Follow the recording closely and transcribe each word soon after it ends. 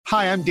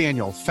Hi, I'm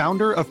Daniel,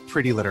 founder of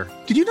Pretty Litter.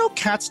 Did you know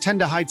cats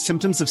tend to hide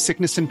symptoms of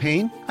sickness and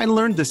pain? I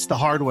learned this the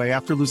hard way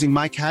after losing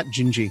my cat,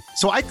 Gingy.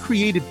 So I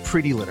created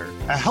Pretty Litter,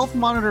 a health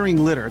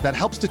monitoring litter that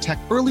helps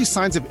detect early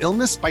signs of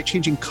illness by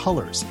changing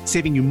colors,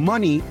 saving you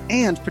money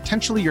and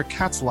potentially your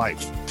cat's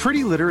life.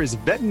 Pretty Litter is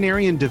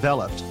veterinarian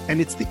developed, and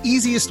it's the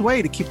easiest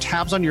way to keep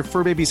tabs on your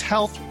fur baby's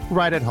health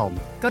right at home.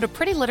 Go to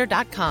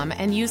prettylitter.com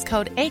and use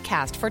code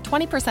ACAST for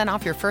 20%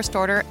 off your first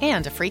order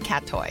and a free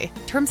cat toy.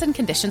 Terms and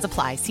conditions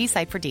apply. See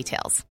site for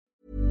details.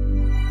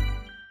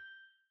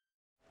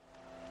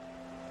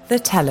 The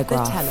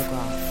Telegraph.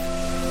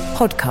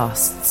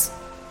 Podcasts.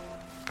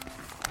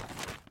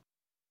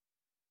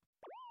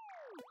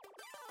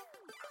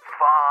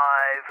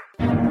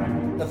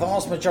 The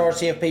vast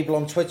majority of people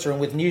on Twitter and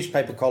with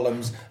newspaper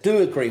columns do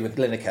agree with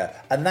Lineker,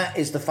 and that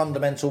is the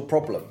fundamental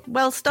problem.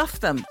 Well, stuff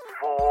them.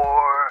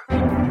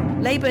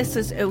 Labour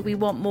says we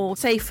want more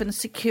safe and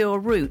secure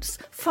routes.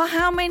 For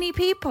how many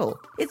people?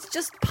 It's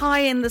just pie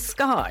in the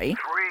sky.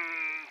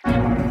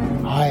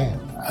 I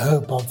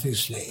hope,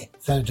 obviously,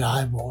 that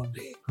I will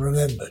be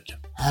remembered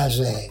as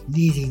a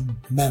leading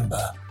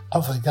member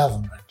of a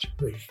government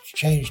which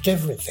changed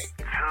everything.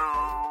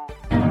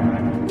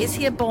 Is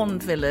he a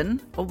Bond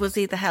villain, or was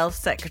he the Health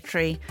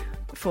Secretary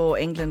for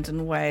England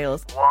and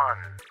Wales?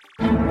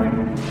 1.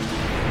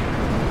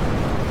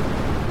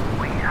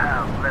 We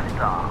have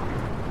liftoff.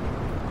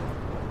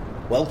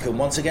 Welcome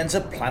once again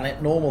to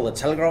Planet Normal, the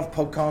Telegraph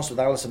podcast with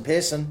Alison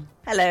Pearson.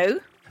 Hello.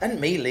 And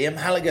me, Liam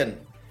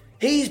Halligan.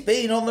 He's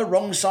been on the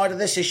wrong side of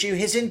this issue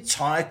his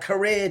entire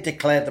career,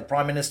 declared the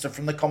Prime Minister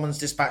from the Commons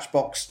dispatch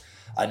box.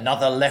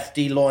 Another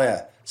lefty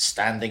lawyer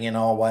standing in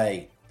our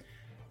way.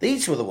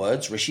 These were the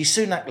words Rishi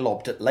Sunak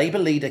lobbed at Labour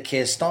leader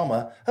Keir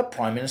Starmer at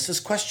Prime Minister's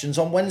questions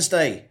on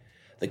Wednesday.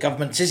 The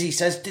government is, he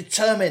says,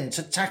 determined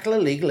to tackle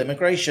illegal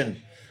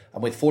immigration.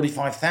 And with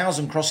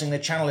 45,000 crossing the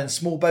Channel in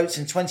small boats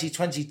in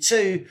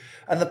 2022,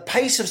 and the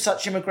pace of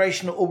such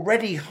immigration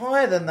already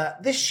higher than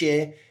that this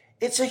year,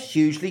 it's a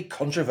hugely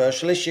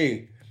controversial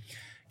issue.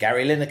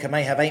 Gary Lineker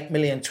may have 8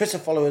 million Twitter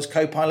followers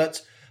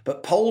co-pilot,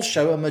 but polls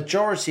show a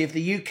majority of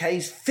the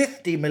UK's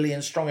 50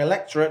 million strong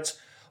electorate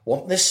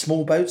want this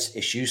small boats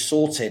issue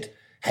sorted,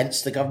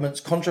 hence the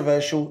government's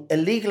controversial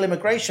illegal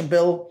immigration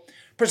bill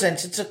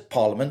presented to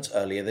Parliament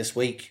earlier this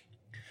week.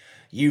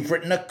 You've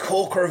written a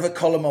corker of a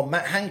column on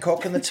Matt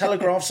Hancock and the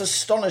Telegraph's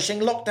astonishing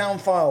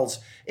lockdown files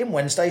in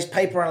Wednesday's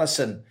paper,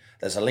 Alison.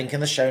 There's a link in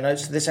the show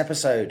notes to this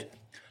episode.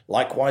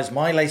 Likewise,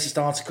 my latest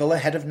article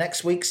ahead of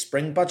next week's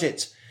spring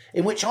budget,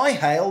 in which I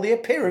hail the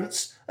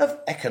appearance of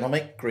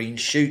economic green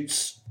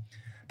shoots.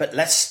 But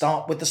let's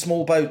start with the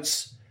small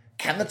boats.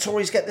 Can the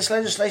Tories get this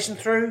legislation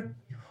through?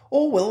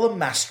 Or will the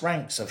massed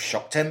ranks of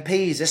shocked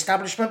MPs,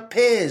 establishment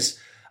peers,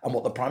 and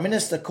what the Prime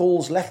Minister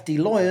calls lefty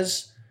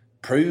lawyers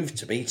prove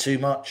to be too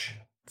much?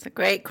 It's a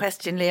great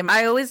question, Liam.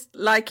 I always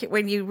like it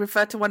when you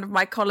refer to one of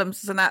my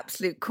columns as an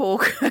absolute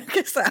corker,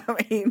 because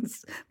that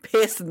means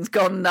Pearson's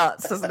gone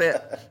nuts, doesn't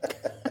it?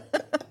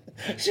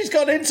 She's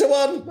gone into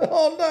one.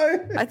 Oh,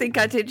 no. I think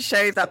I did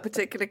show that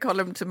particular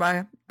column to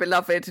my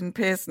beloved in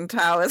Pearson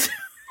Towers.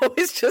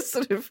 Always just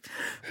sort of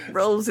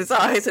rolls his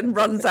eyes and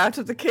runs out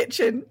of the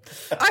kitchen.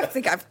 I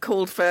think I've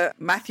called for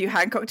Matthew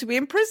Hancock to be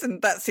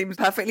imprisoned. That seems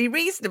perfectly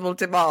reasonable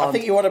demand. I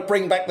think you want to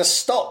bring back the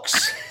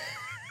stocks.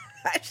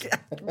 Actually, I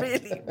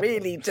really,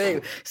 really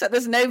do. So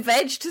there's no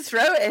veg to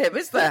throw at him,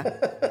 is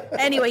there?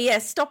 Anyway,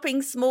 yes,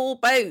 stopping small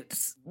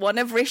boats. One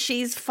of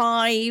Rishi's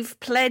 5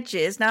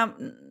 pledges. Now,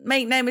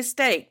 make no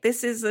mistake,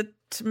 this is a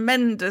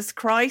tremendous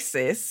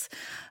crisis.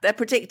 They're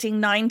predicting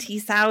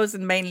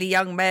 90,000, mainly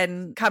young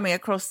men, coming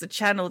across the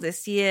Channel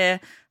this year.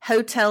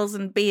 Hotels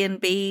and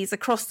B&Bs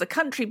across the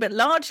country, but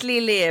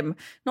largely, Liam,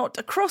 not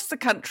across the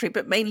country,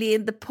 but mainly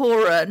in the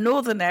poorer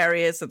northern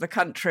areas of the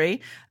country,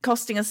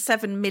 costing us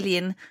 7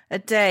 million a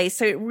day.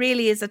 So it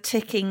really is a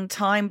ticking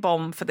time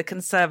bomb for the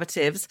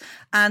Conservatives.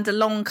 And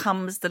along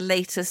comes the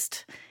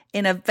latest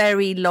in a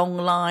very long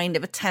line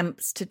of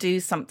attempts to do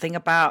something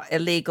about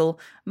illegal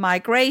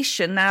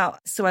migration. Now,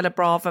 Suella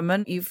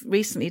Braverman, you've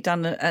recently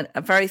done a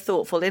very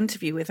thoughtful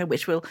interview with her,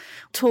 which we'll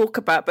talk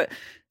about, but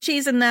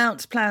she's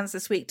announced plans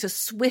this week to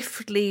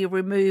swiftly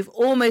remove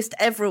almost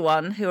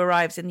everyone who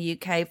arrives in the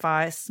UK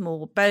via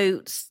small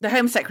boats. The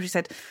Home Secretary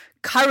said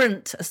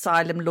current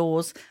asylum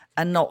laws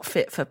are not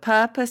fit for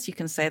purpose. You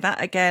can say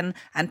that again.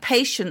 And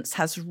patience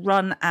has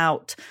run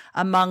out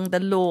among the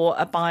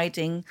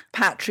law-abiding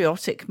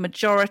patriotic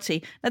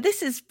majority. Now,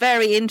 this is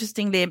very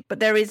interesting, Liam, but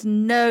there is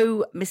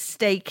no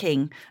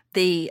mistaking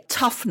the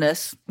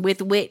toughness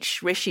with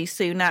which Rishi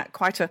Sunak,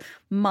 quite a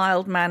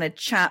mild-mannered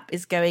chap,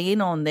 is going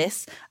in on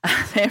this.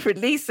 They're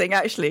releasing,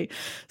 actually,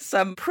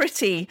 some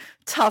pretty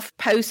tough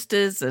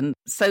posters and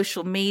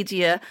social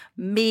media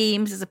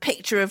memes. There's a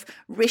picture of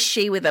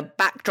Rishi with a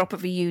backdrop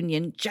of a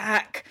Union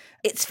Jack.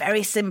 It's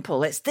very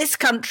simple. It's this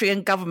country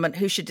and government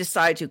who should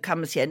decide who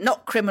comes here,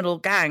 not criminal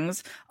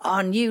gangs.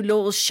 Our new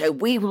laws show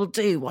we will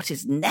do what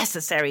is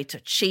necessary to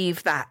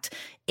achieve that.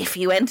 If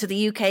you enter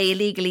the UK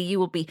illegally, you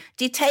will be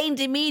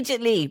detained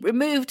immediately,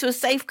 removed to a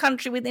safe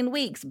country within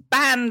weeks,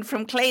 banned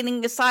from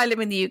claiming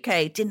asylum in the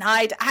UK,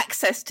 denied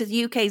access to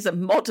the UK's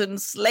modern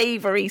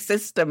slavery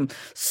system,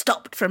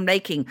 stopped from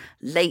making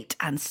late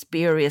and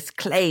spurious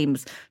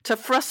claims. To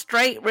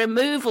frustrate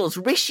removals,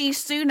 Rishi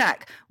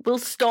Sunak will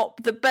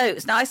stop the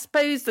boats. Now, I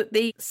suppose that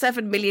the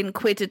 7 million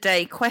quid a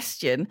day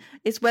question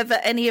is whether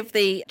any of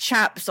the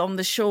chaps on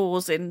the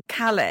shores in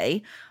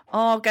Calais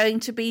are going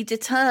to be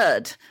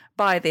deterred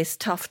by this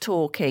tough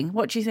talking.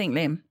 What do you think,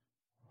 Liam?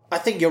 I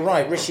think you're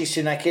right. Rishi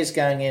Sunak is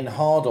going in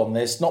hard on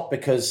this, not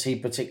because he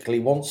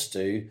particularly wants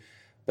to,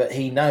 but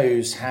he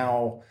knows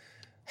how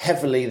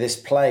heavily this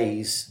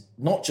plays,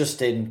 not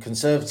just in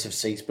Conservative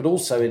seats, but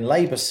also in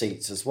Labour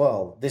seats as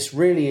well. This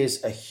really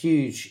is a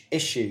huge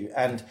issue.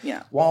 And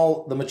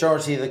while the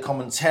majority of the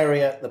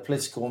commentariat, the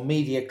political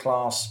media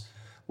class,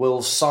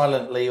 will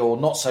silently or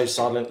not so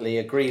silently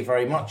agree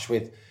very much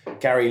with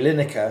Gary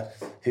Lineker,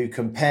 who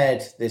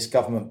compared this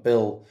government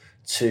bill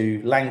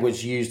to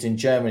language used in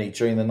Germany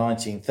during the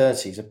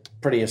 1930s, a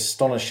pretty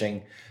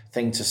astonishing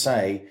thing to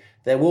say.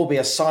 There will be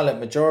a silent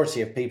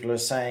majority of people who are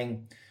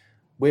saying,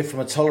 we're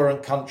from a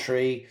tolerant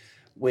country,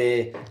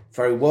 we're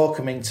very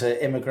welcoming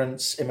to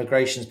immigrants,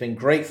 immigration's been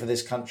great for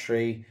this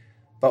country,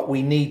 but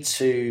we need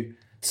to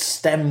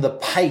stem the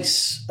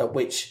pace at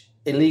which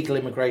illegal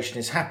immigration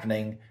is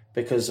happening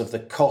because of the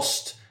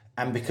cost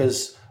and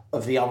because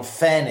of the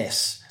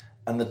unfairness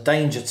and the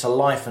danger to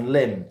life and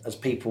limb as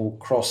people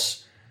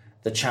cross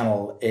the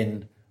channel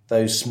in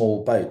those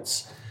small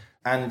boats.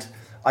 And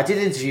I did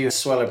interview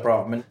Suella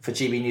Braverman for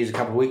GB News a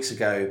couple of weeks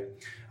ago,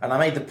 and I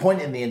made the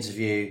point in the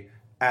interview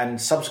and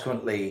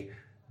subsequently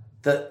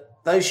that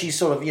though she's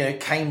sort of,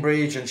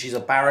 Cambridge and she's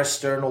a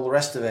barrister and all the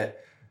rest of it,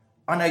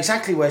 I know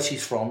exactly where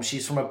she's from.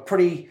 She's from a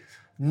pretty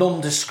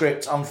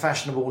nondescript,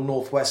 unfashionable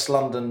northwest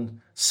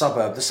London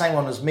suburb, the same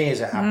one as me as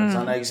it happens.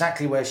 I know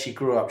exactly where she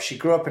grew up. She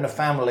grew up in a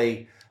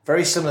family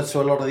very similar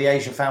to a lot of the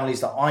Asian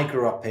families that I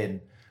grew up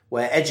in,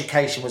 where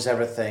education was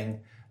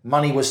everything,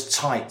 money was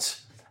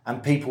tight,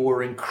 and people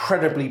were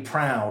incredibly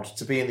proud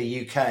to be in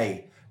the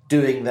UK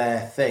doing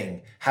their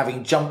thing,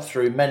 having jumped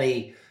through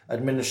many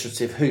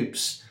administrative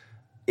hoops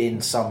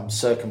in some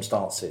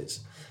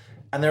circumstances.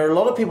 And there are a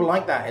lot of people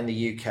like that in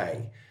the UK.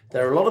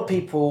 There are a lot of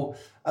people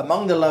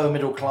among the lower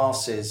middle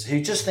classes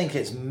who just think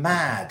it's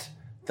mad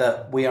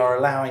that we are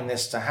allowing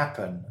this to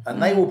happen.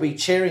 And they will be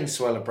cheering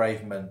Suella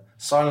Braverman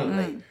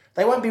silently.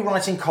 They won't be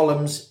writing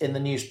columns in the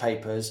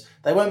newspapers.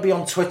 They won't be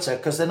on Twitter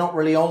because they're not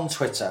really on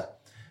Twitter.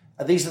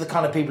 These are the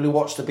kind of people who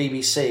watch the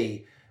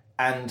BBC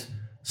and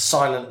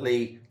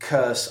silently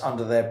curse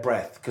under their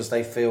breath because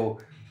they feel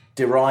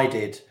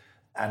derided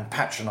and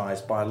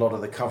patronised by a lot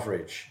of the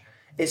coverage.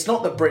 It's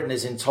not that Britain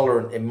is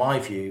intolerant, in my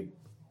view.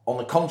 On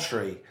the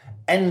contrary,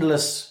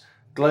 endless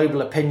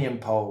global opinion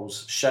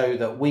polls show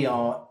that we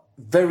are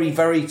very,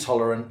 very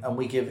tolerant and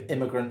we give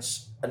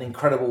immigrants an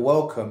incredible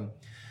welcome.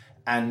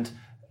 And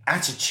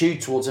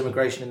attitude towards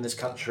immigration in this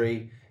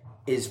country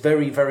is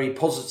very, very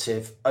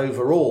positive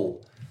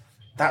overall.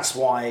 That's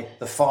why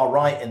the far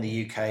right in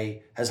the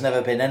UK has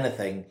never been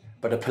anything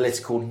but a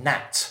political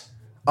gnat,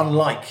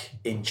 unlike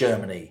in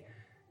Germany,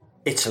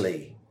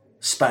 Italy,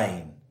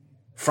 Spain,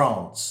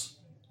 France,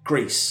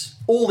 Greece,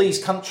 all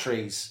these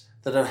countries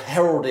that are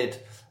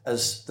heralded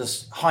as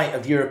the height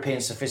of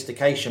European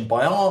sophistication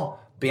by our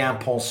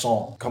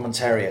bien-pensant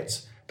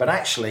commentariats, but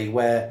actually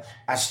where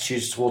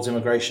attitudes towards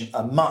immigration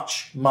are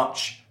much,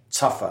 much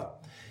tougher.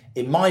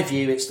 In my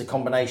view, it's the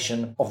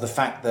combination of the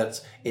fact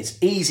that it's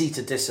easy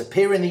to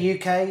disappear in the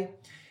UK,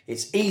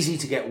 it's easy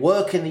to get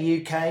work in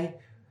the UK,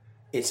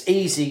 it's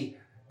easy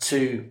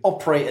to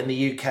operate in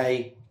the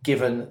UK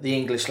given the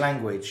English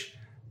language.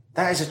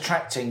 That is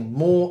attracting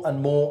more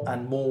and more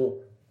and more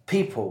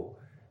people.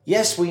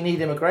 Yes, we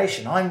need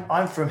immigration.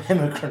 I'm from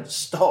immigrant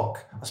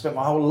stock. I spent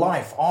my whole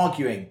life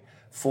arguing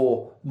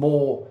for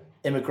more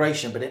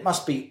immigration, but it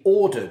must be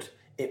ordered,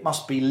 it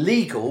must be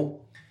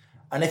legal,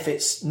 and if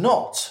it's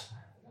not,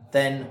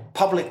 then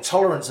public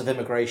tolerance of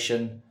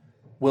immigration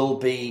will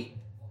be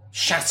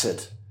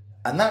shattered.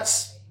 And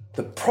that's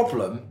the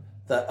problem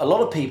that a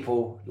lot of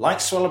people, like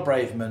Suella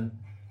Braverman,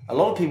 a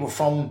lot of people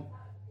from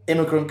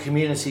immigrant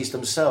communities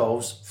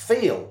themselves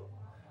feel.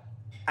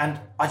 And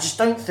I just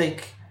don't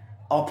think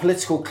our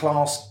political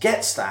class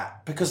gets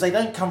that because they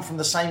don't come from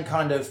the same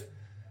kind of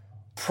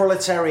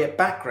proletariat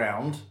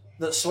background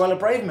that Suella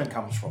Braverman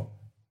comes from.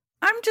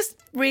 I'm just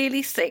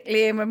really sick,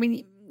 Liam. I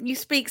mean, you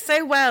speak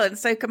so well and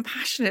so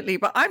compassionately,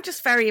 but I'm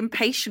just very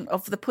impatient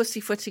of the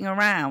pussyfooting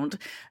around.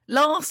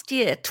 Last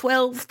year,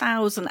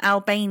 12,000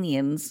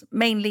 Albanians,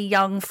 mainly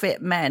young,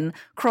 fit men,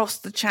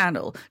 crossed the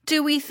channel.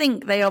 Do we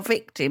think they are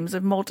victims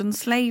of modern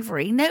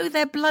slavery? No,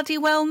 they're bloody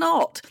well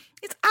not.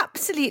 It's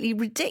absolutely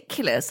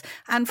ridiculous.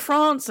 And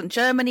France and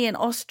Germany and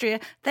Austria,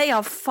 they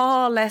are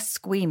far less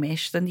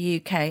squeamish than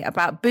the UK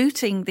about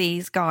booting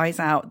these guys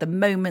out the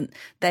moment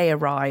they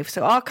arrive.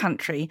 So our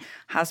country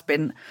has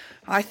been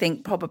I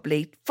think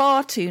probably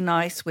far too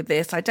nice with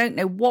this. I don't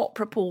know what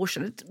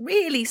proportion, a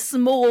really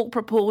small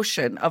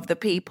proportion of the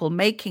people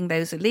making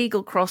those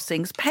illegal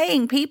crossings,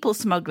 paying people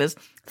smugglers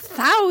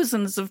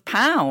thousands of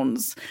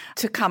pounds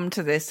to come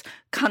to this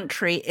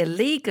country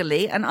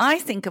illegally. And I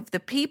think of the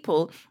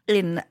people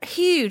in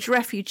huge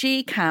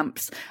refugee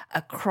camps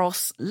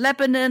across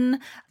Lebanon,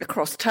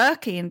 across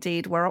Turkey,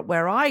 indeed,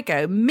 where I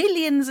go,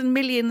 millions and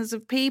millions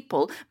of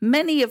people,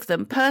 many of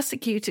them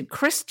persecuted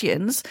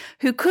Christians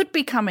who could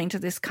be coming to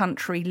this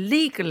country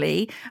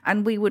legally,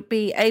 and we would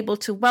be able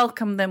to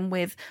welcome them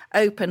with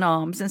open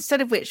arms,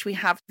 instead of which we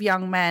have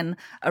young men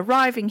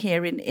arriving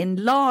here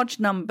in large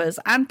numbers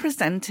and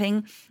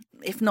presenting,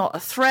 if not a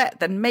threat,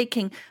 then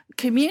making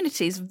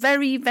communities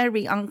very,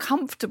 very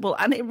uncomfortable.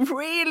 And it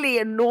really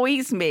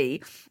annoys me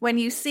when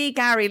you see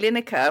Gary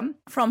Lineker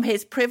from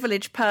his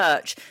privileged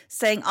perch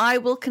saying, I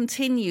will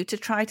continue to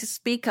try to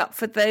speak up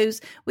for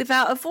those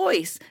without a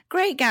voice.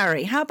 Great,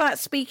 Gary. How about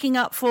speaking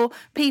up for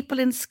people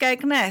in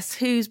Skegness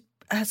whose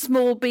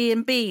small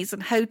B&Bs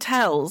and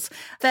hotels,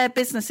 their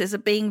businesses are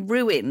being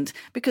ruined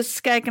because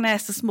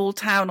Skegness, a small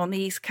town on the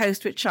East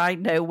Coast, which I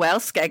know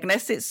well,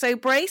 Skegness, it's so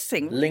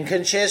bracing.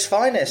 Lincolnshire's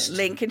finest.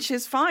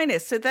 Lincolnshire's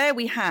finest. So there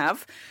we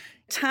have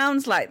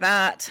towns like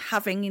that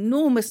having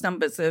enormous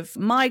numbers of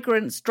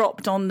migrants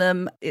dropped on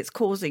them. It's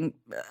causing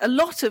a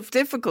lot of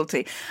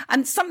difficulty.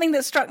 And something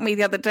that struck me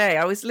the other day,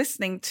 I was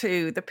listening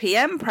to the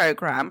PM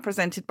programme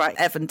presented by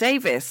Evan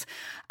Davis,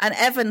 and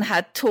Evan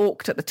had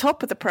talked at the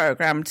top of the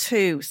programme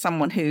to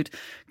someone who'd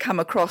come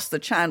across the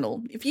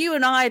channel. If you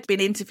and I had been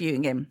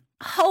interviewing him,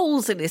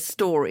 holes in his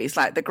stories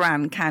like the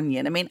Grand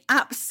Canyon. I mean,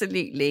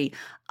 absolutely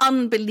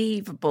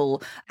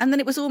unbelievable. And then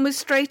it was almost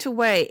straight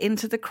away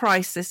into the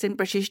crisis in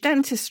British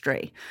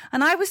dentistry.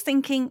 And I was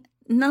thinking,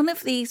 none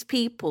of these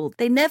people,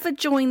 they never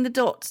join the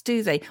dots,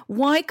 do they?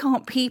 Why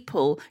can't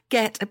people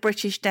get a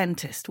British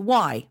dentist?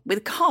 Why? We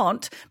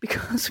can't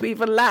because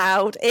we've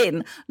allowed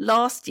in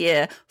last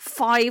year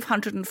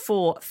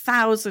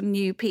 504,000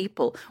 new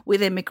people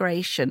with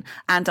immigration,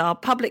 and our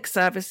public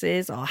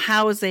services, our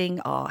housing,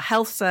 our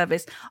health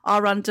service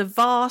are under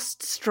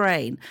vast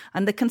strain.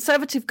 And the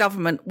Conservative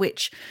government,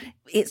 which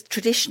its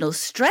traditional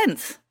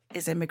strength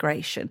is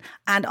immigration.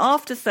 And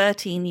after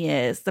 13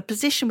 years, the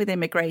position with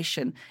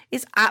immigration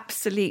is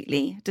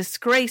absolutely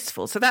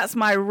disgraceful. So that's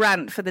my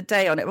rant for the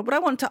day on it. But what I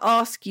want to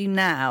ask you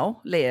now,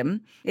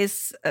 Liam,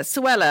 is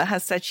Suella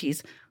has said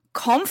she's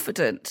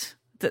confident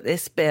that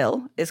this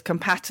bill is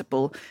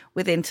compatible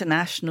with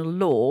international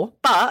law.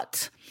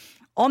 But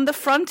on the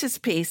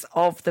frontispiece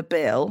of the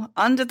bill,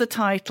 under the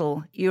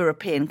title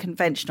European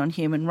Convention on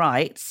Human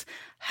Rights,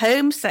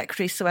 Home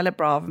Secretary Suella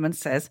Braverman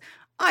says,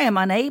 I am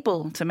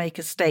unable to make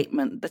a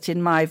statement that,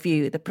 in my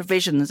view, the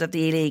provisions of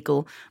the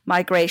illegal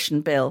migration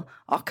bill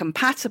are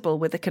compatible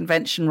with the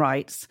convention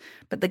rights,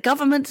 but the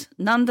government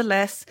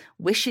nonetheless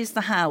wishes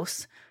the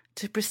House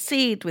to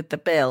proceed with the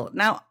bill.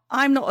 Now,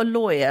 I'm not a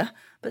lawyer,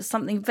 but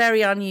something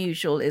very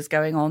unusual is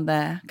going on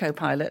there,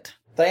 co-pilot.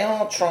 They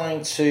are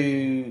trying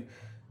to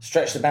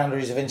stretch the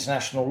boundaries of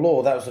international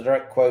law. That was a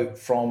direct quote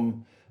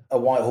from a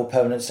Whitehall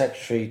Permanent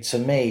Secretary to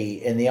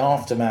me in the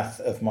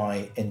aftermath of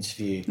my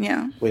interview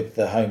with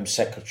the Home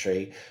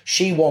Secretary.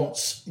 She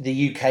wants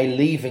the UK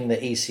leaving the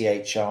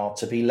ECHR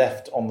to be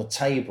left on the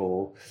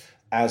table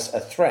as a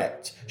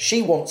threat.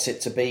 She wants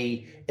it to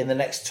be in the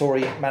next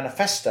Tory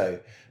manifesto.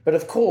 But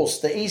of course,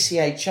 the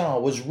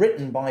ECHR was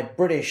written by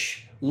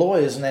British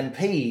lawyers and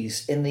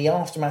MPs in the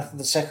aftermath of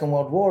the Second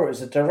World War. It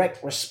was a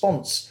direct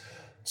response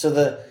to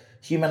the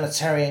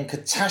humanitarian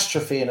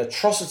catastrophe and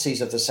atrocities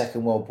of the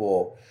Second World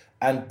War.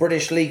 And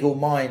British legal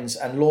minds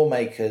and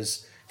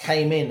lawmakers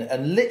came in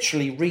and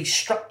literally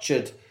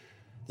restructured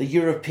the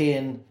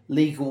European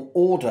legal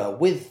order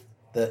with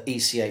the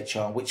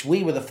ECHR, which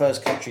we were the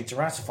first country to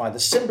ratify.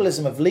 The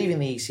symbolism of leaving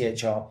the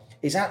ECHR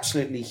is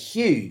absolutely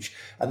huge.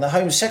 And the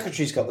Home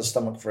Secretary's got the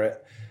stomach for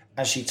it.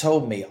 As she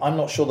told me, I'm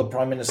not sure the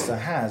Prime Minister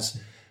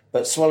has,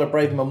 but Suella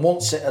Braverman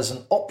wants it as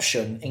an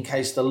option in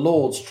case the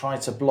Lords try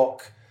to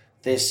block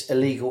this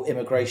illegal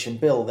immigration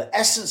bill. The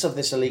essence of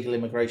this illegal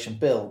immigration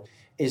bill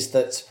is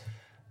that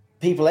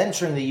people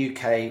entering the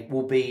UK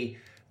will be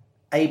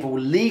able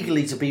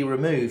legally to be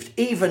removed,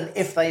 even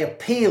if they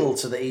appeal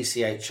to the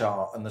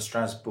ECHR and the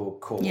Strasbourg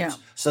court. Yeah.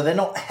 So they're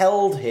not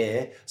held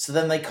here, so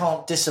then they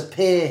can't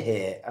disappear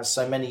here, as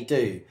so many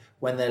do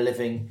when they're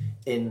living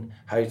in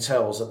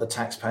hotels at the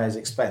taxpayer's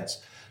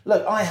expense.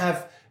 Look, I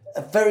have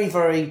a very,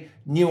 very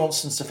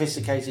nuanced and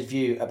sophisticated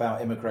view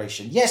about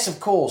immigration. Yes, of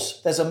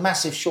course, there's a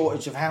massive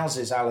shortage of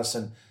houses,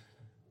 Alison.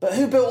 But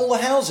who built all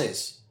the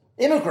houses?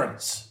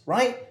 Immigrants,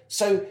 right?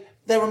 So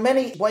there are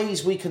many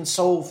ways we can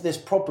solve this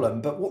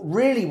problem, but what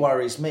really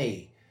worries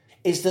me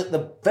is that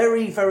the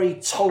very, very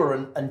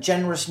tolerant and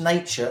generous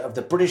nature of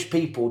the British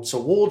people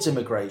towards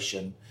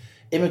immigration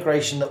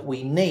that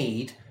we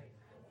need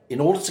in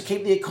order to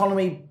keep the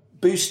economy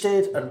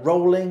boosted and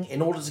rolling,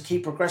 in order to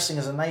keep progressing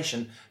as a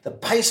nation, the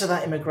pace of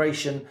that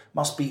immigration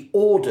must be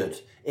ordered.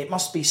 It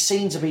must be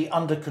seen to be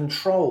under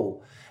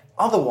control.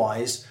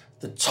 Otherwise,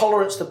 the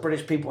tolerance that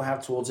British people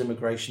have towards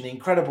immigration, the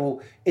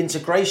incredible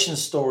integration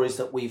stories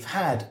that we've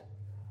had.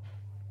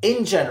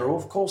 In general,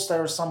 of course,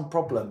 there are some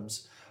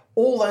problems.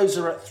 All those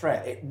are at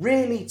threat. It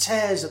really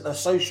tears at the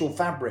social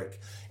fabric.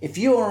 If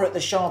you are at the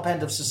sharp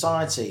end of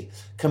society,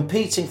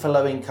 competing for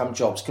low-income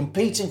jobs,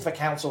 competing for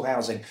council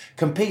housing,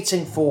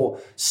 competing for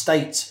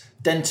state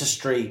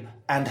dentistry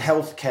and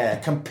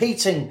healthcare,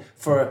 competing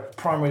for a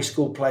primary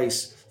school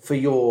place for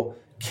your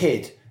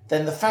kid,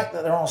 then the fact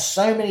that there are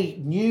so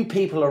many new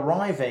people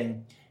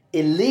arriving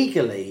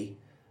illegally,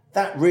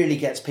 that really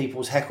gets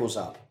people's heckles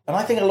up. And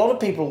I think a lot of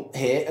people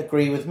here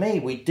agree with me.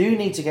 We do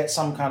need to get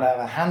some kind of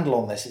a handle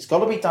on this. It's got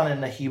to be done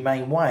in a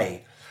humane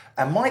way.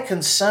 And my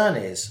concern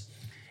is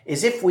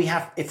if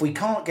we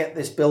can't get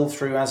this bill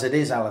through as it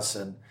is,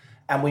 Alison,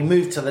 and we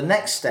move to the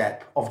next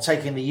step of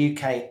taking the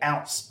UK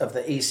out of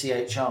the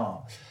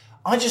ECHR,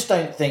 I just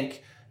don't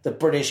think the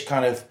British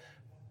kind of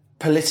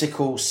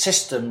political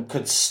system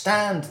could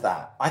stand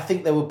that. I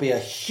think there would be a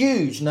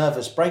huge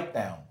nervous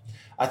breakdown.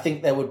 I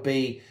think there would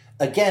be,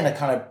 again, a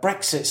kind of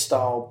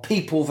Brexit-style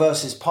people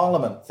versus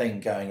parliament thing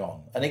going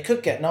on. And it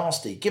could get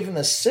nasty, given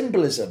the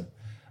symbolism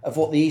of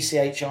what the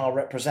ECHR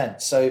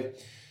represents. So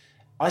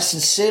I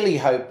sincerely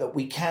hope that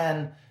we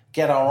can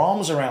get our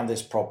arms around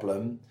this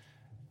problem,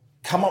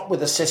 come up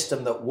with a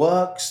system that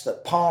works,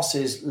 that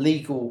passes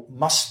legal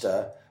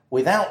muster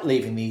without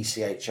leaving the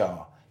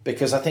ECHR.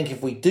 Because I think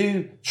if we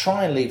do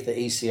try and leave the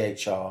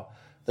ECHR,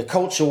 the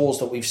culture wars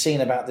that we've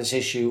seen about this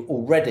issue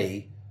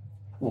already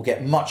will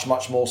get much,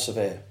 much more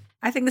severe.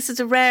 I think this is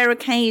a rare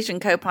occasion,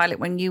 Co-Pilot,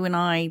 when you and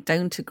I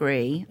don't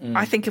agree.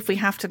 I think if we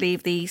have to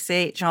leave the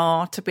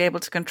ECHR to be able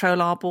to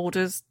control our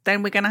borders,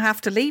 then we're going to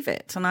have to leave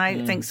it. And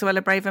I think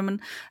Suella Braverman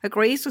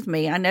agrees with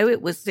me. I know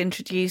it was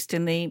introduced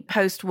in the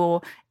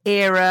post-war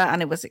era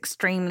and it was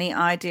extremely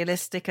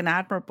idealistic and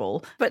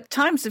admirable, but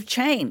times have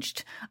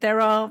changed.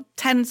 There are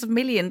tens of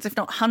millions, if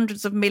not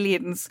hundreds of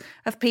millions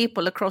of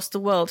people across the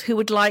world who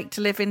would like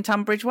to live in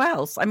Tunbridge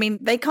Wells. I mean,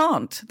 they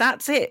can't.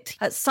 That's it.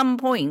 At some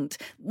point,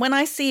 when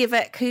I see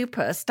Yvette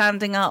Cooper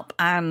standing up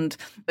and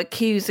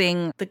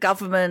accusing the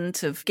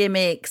government of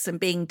gimmicks and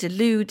being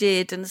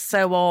deluded and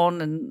so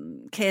on,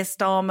 and Keir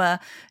Starmer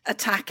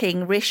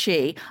attacking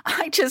Rishi,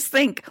 I just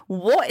think,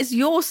 what is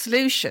your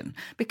solution?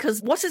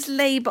 Because what is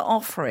Labour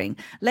offering?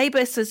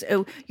 Labour says,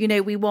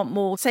 we want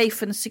more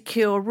safe and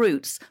secure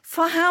routes.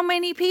 For how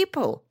many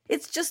people?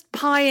 It's just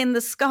pie in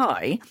the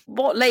sky.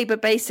 What Labour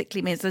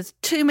basically means, there's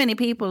too many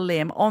people,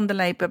 Liam, on the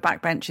Labour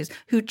backbenches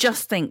who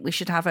just think we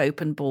should have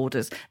open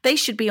borders. They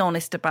should be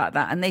honest about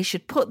that and they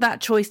should put that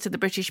choice to the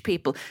British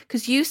people.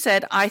 Because you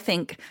said, I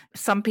think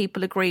some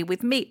people agree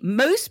with me.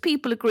 Most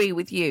people agree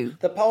with you.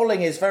 The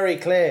polling is very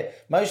clear.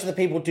 Most of the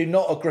people do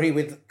not agree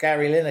with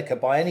Gary Lineker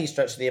by any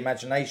stretch of the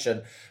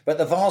imagination. But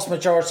the vast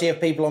majority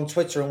of people on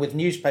Twitter and with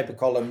newspaper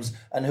columns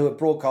and who are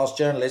broadcast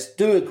journalists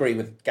do agree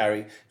with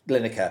Gary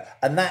Lineker.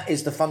 And that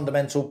is the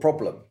fundamental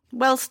problem.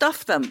 Well,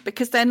 stuff them,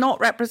 because they're not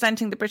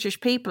representing the British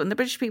people. And the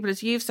British people,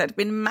 as you've said, have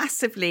been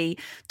massively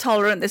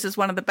tolerant. This is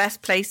one of the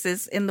best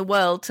places in the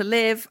world to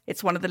live.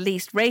 It's one of the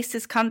least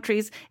racist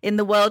countries in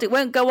the world. It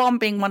won't go on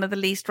being one of the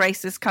least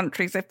racist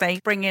countries if they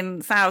bring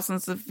in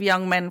thousands of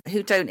young men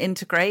who don't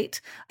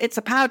integrate. It's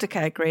a powder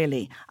keg,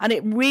 really. And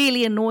it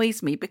really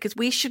annoys me because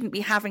we shouldn't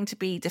be having to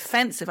be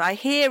defensive. I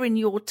hear in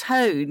your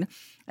tone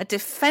a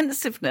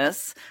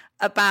defensiveness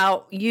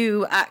about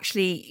you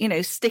actually,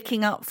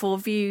 sticking up for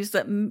views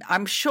that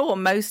I'm sure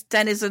most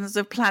denizens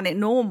of Planet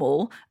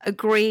Normal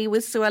agree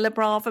with Suella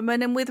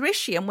Braverman and with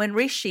Rishi. And when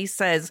Rishi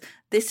says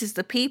this is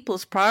the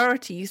people's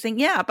priority, you think,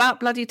 yeah, about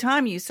bloody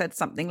time you said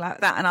something like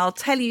that. And I'll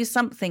tell you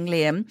something,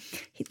 Liam,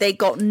 they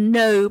got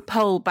no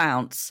poll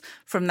bounce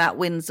from that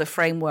Windsor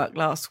framework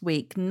last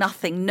week.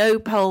 Nothing, no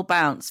poll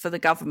bounce for the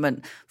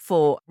government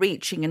for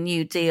reaching a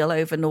new deal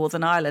over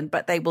Northern Ireland.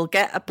 But they will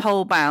get a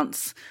poll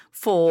bounce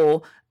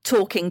for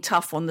talking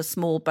tough on the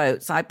small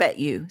boats, I bet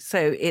you.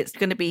 So it's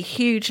going to be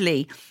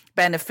hugely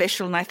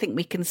beneficial. And I think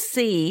we can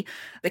see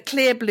the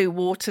clear blue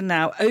water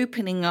now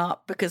opening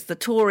up because the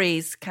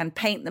Tories can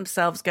paint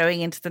themselves going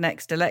into the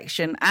next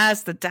election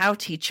as the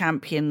doughty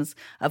champions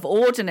of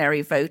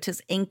ordinary voters,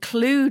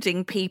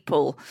 including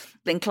people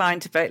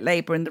inclined to vote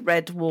Labour in the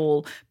Red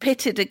Wall,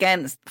 pitted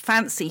against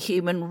fancy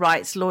human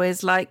rights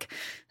lawyers like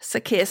Sir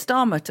Keir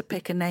Starmer, to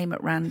pick a name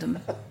at random.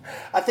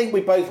 I think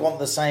we both want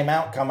the same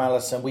outcome,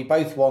 Alison. We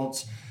both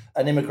want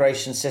an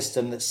immigration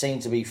system that's seen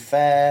to be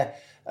fair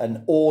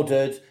and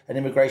ordered, an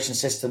immigration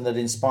system that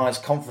inspires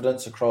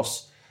confidence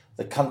across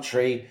the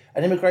country,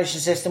 an immigration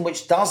system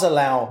which does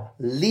allow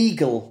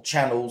legal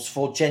channels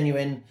for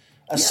genuine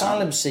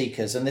asylum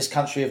seekers. And this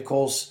country, of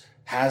course,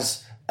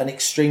 has an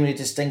extremely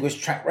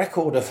distinguished track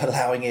record of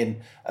allowing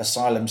in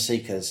asylum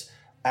seekers.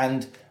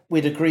 And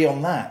we'd agree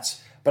on that.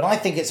 But I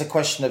think it's a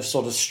question of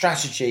sort of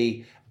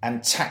strategy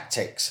and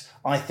tactics.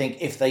 I think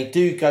if they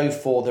do go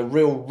for the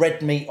real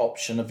red meat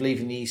option of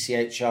leaving the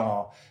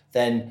ECHR,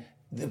 then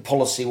the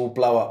policy will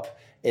blow up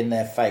in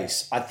their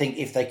face. I think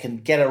if they can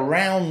get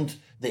around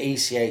the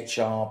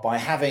ECHR by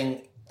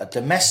having a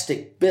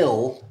domestic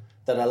bill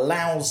that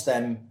allows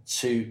them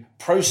to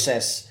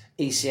process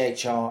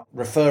ECHR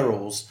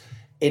referrals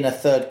in a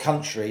third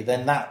country,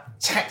 then that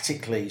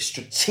tactically,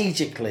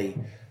 strategically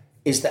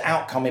is the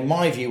outcome, in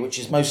my view, which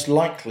is most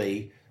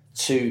likely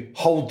to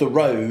hold the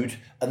road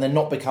and then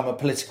not become a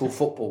political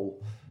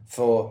football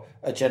for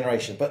a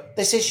generation. But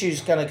this issue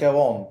is going to go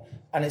on,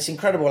 and it's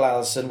incredible,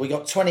 Alison. We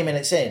got 20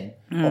 minutes in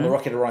on the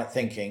Rocket of Right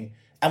Thinking,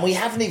 and we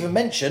haven't even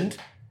mentioned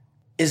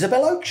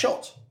Isabel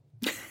Oakeshott.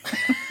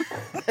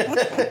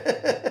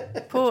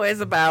 Poor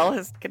Isabel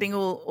is getting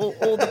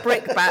all the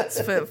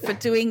brickbats for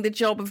doing the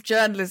job of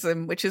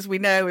journalism, which, as we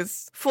know,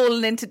 has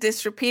fallen into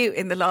disrepute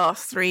in the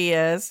last 3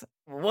 years.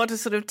 What a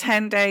sort of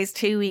 10 days,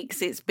 2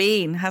 weeks it's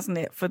been, hasn't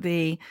it, for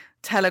the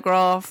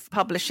Telegraph,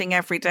 publishing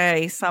every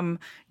day some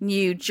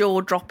new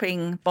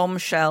jaw-dropping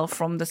bombshell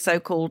from the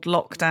so-called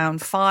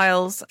lockdown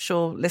files. I'm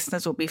sure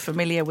listeners will be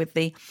familiar with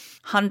the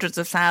hundreds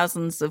of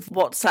thousands of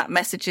WhatsApp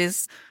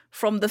messages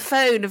from the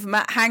phone of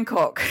Matt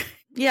Hancock.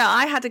 Yeah,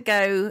 I had a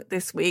go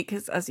this week,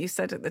 as you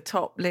said at the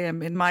top,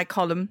 Liam, in my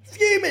column.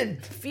 Fuming.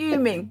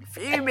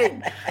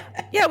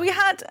 Yeah, we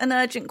had an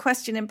urgent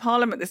question in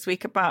Parliament this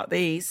week about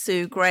the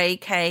Sue Gray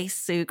case.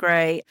 Sue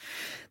Gray,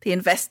 the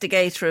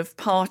investigator of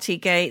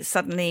Partygate,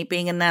 suddenly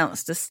being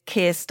announced as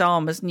Keir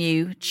Starmer's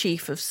new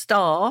chief of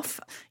staff.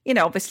 You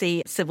know,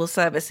 obviously, civil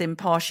service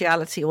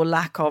impartiality or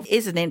lack of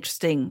is an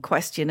interesting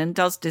question and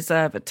does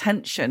deserve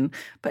attention,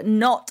 but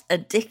not a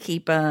dicky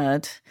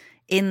bird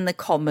in the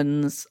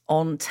Commons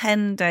on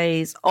 10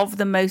 days of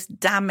the most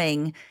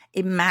damning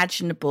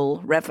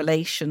imaginable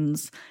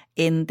revelations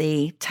in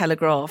the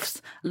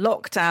Telegraph's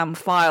lockdown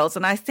files.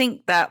 And I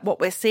think that what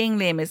we're seeing,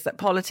 Liam, is that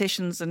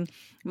politicians and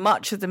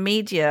much of the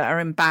media are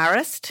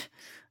embarrassed,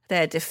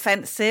 they're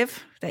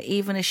defensive, they're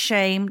even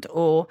ashamed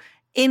or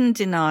in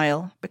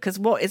denial, because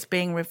what is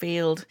being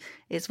revealed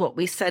is what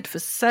we said for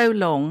so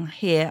long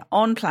here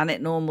on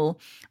Planet Normal.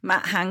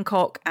 Matt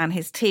Hancock and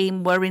his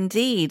team were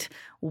indeed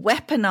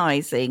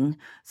weaponizing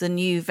the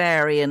new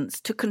variants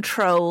to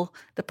control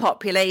the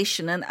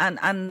population.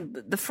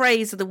 And the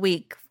phrase of the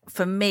week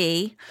for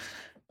me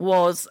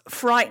was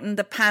frighten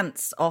the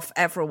pants off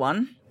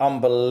everyone.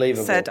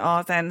 Unbelievable. Said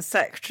our then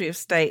Secretary of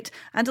State.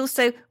 And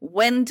also,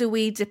 when do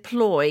we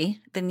deploy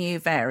the new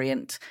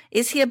variant?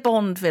 Is he a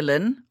Bond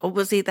villain or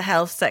was he the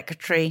Health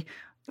Secretary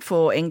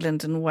for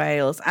England and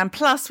Wales? And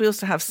plus, we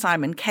also have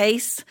Simon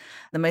Case,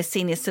 the most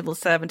senior civil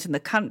servant in the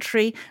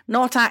country,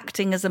 not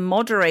acting as a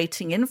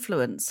moderating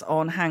influence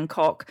on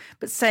Hancock,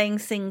 but saying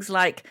things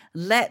like,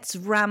 let's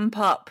ramp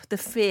up the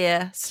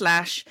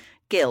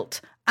fear/guilt.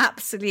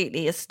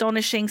 Absolutely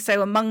astonishing.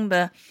 So among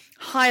the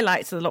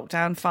highlights of the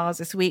lockdown files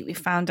this week, we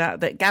found out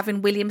that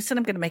Gavin Williamson,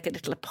 I'm going to make a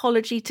little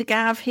apology to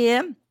Gav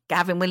here,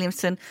 Gavin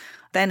Williamson,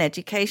 then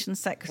Education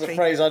Secretary. The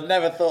phrase I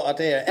never thought I'd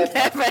hear.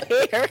 Ever.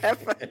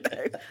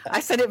 No. I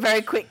said it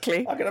very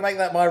quickly. I'm going to make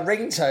that my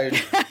ringtone.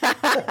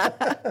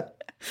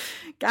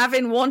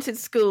 Gavin wanted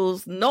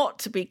schools not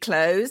to be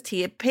closed.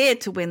 He appeared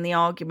to win the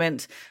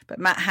argument, but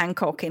Matt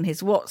Hancock in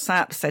his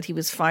WhatsApp said he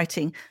was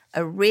fighting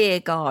a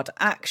rearguard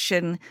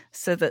action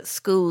so that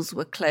schools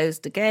were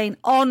closed again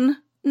on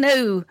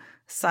no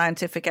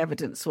scientific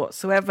evidence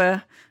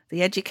whatsoever.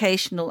 The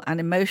educational and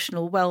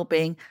emotional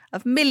well-being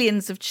of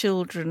millions of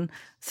children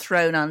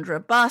thrown under a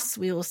bus.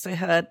 We also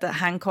heard that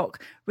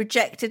Hancock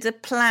rejected a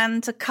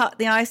plan to cut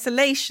the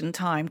isolation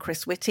time.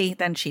 Chris Whitty,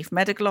 then Chief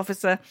Medical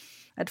Officer,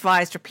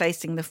 advised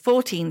replacing the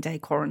 14-day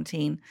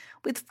quarantine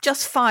with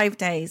just 5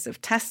 days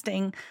of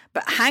testing.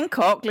 But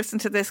Hancock, listen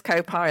to this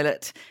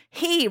co-pilot,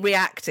 he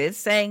reacted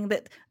saying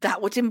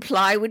that would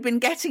imply we'd been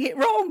getting it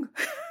wrong.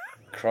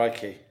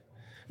 Crikey.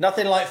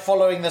 Nothing like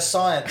following the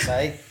science,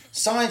 eh?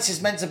 Science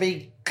is meant to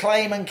be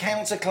claim and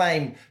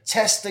counterclaim,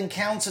 test and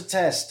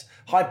counter-test,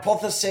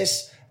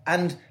 hypothesis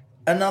and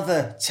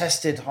another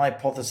tested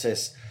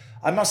hypothesis.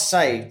 I must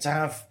say, to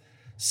have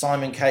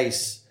Simon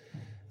Case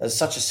as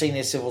such a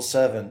senior civil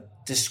servant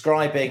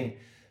describing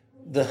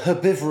the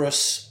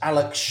herbivorous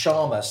Alex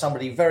Sharma,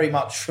 somebody very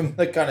much from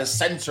the kind of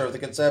centre of the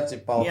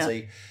Conservative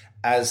Party,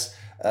 as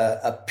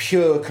a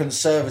pure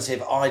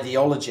conservative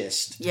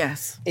ideologist.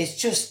 Yes.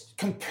 It's just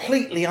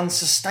completely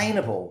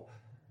unsustainable.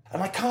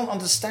 And I can't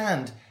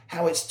understand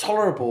how it's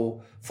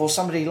tolerable for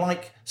somebody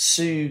like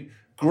Sue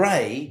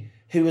Gray,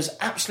 who was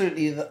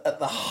absolutely at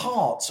the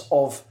heart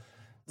of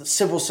the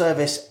civil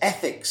service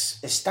ethics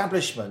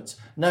establishment,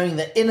 knowing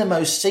the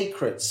innermost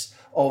secrets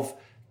of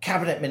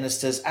cabinet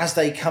ministers as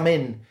they come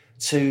in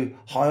to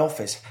high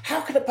office. How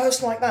can a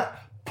person like that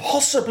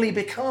possibly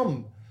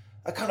become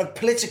a kind of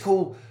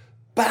political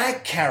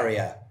bag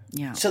carrier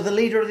to the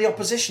leader of the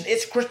opposition?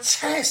 It's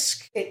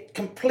grotesque. It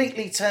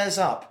completely tears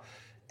up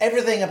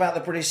everything about the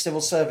British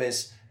civil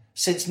service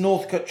since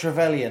Northcote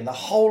Trevelyan, the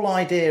whole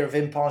idea of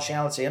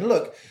impartiality. And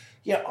look,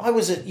 you know, I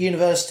was at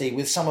university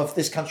with some of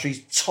this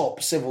country's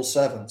top civil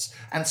servants,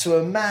 and to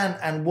a man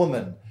and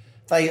woman,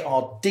 they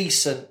are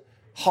decent,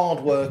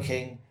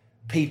 hard-working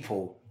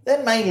people.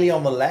 They're mainly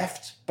on the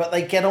left, but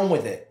they get on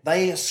with it.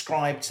 They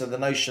ascribe to the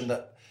notion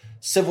that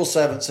civil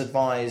servants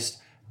advised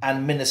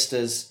and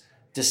ministers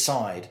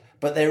decide.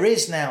 But there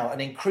is now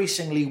an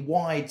increasingly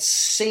wide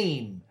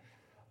seam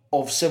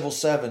of civil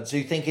servants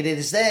who think it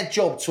is their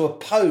job to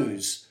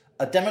oppose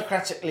a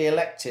democratically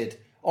elected,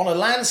 on a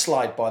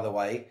landslide, by the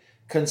way,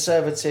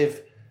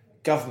 Conservative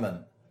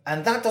government.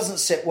 And that doesn't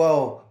sit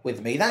well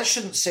with me. That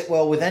shouldn't sit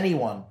well with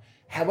anyone,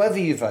 however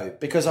you vote,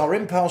 because our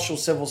impartial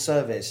civil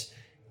service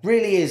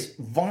really is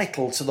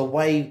vital to the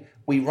way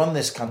we run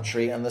this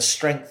country and the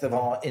strength of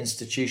our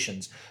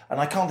institutions. And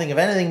I can't think of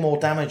anything more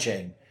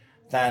damaging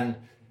than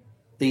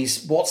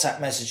these WhatsApp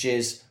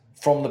messages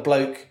from the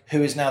bloke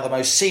who is now the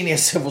most senior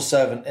civil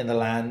servant in the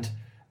land,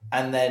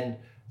 and then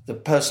the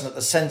person at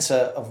the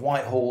centre of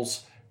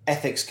Whitehall's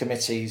ethics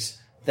committees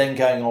then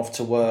going off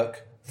to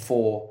work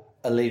for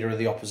a leader of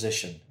the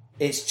opposition.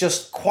 It's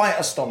just quite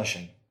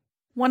astonishing.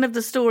 One of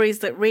the stories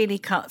that really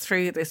cut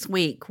through this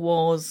week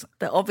was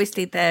that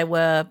obviously there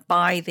were,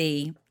 by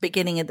the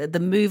beginning of the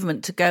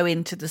movement to go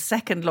into the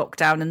second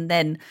lockdown, and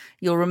then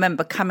you'll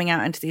remember coming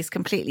out into these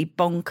completely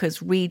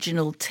bonkers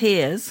regional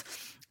tiers,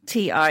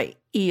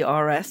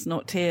 TIERS,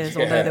 not tears,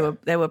 although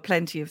there were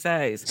plenty of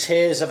those.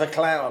 Tears of a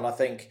clown, I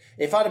think.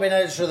 If I'd have been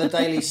editor of the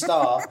Daily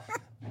Star,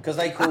 because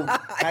they call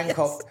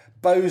Hancock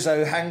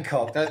Bozo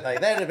Hancock, don't they?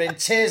 There'd have been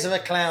tears of a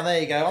clown.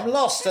 There you go. I'm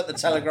lost at the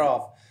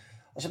Telegraph.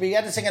 I should be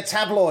editing a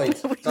tabloid.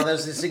 So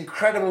there's this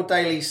incredible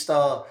Daily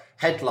Star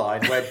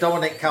headline where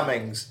Dominic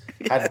Cummings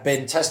had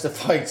been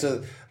testifying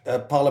to the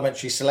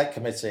Parliamentary Select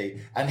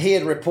Committee, and he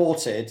had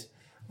reported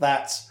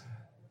that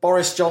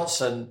Boris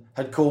Johnson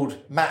had called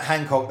Matt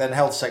Hancock, then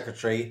Health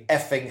Secretary,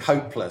 effing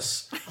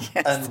hopeless.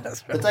 Yes, and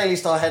the Daily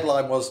Star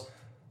headline was,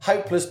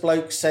 "Hopeless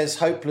bloke says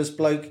hopeless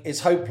bloke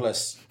is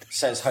hopeless,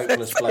 says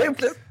hopeless bloke."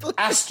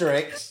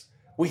 Asterisk.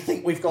 We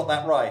think we've got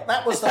that right.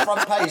 That was the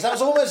front page. That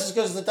was almost as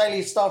good as the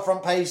Daily Star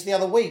front page the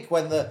other week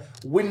when the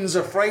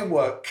Windsor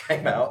Framework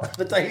came out.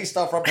 The Daily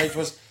Star front page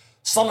was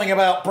something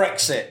about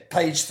Brexit,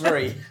 page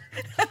 3.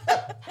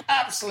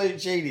 Absolute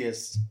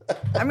genius.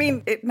 I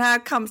mean, it now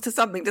comes to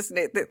something, doesn't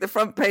it? That the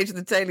front page of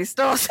the Daily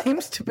Star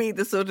seems to be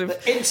the sort of...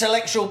 the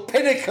intellectual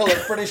pinnacle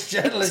of British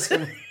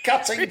journalism,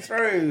 cutting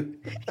through.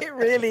 It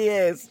really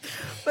is.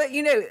 But,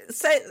 you know,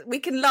 we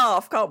can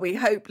laugh, can't we?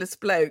 Hopeless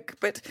bloke.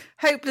 But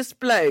hopeless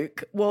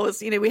bloke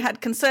was, you know, we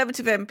had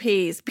Conservative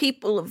MPs,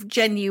 people of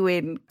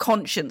genuine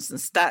conscience and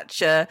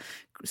stature,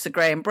 Sir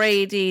Graham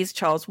Brady's,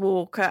 Charles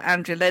Walker,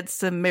 Andrea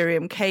Leadsom,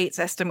 Miriam Cates,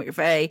 Esther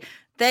McVeigh.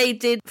 They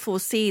did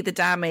foresee the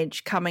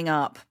damage coming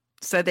up.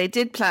 So they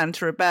did plan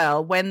to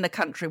rebel when the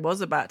country was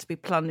about to be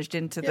plunged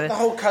into the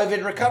whole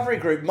COVID recovery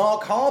group.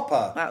 Mark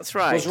Harper, that's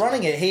right, was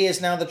running it. He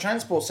is now the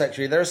Transport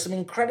Secretary. There are some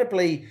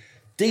incredibly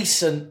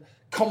decent,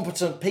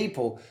 competent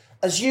people.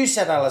 As you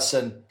said,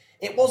 Alison,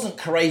 it wasn't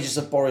courageous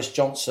of Boris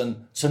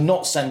Johnson to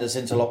not send us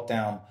into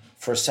lockdown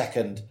for a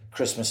second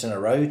Christmas in a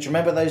row. Do you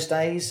remember those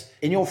days?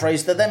 In your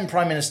phrase, the then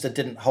Prime Minister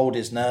didn't hold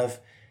his nerve.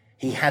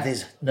 He had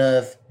his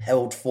nerve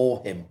held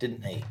for him,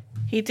 didn't he?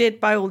 He did,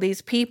 by all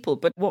these people.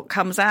 But what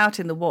comes out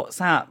in the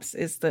WhatsApps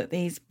is that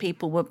these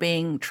people were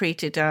being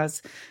treated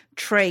as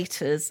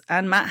traitors.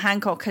 And Matt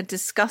Hancock had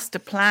discussed a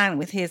plan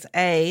with his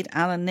aide,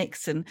 Alan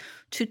Nixon,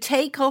 to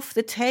take off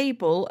the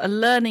table a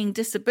learning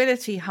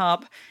disability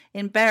hub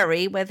in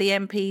Bury, where the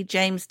MP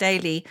James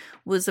Daly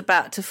was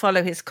about to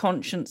follow his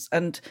conscience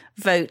and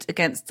vote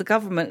against the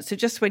government. So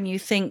just when you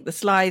think the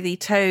slithy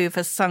Tove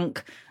has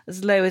sunk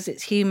as low as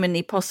it's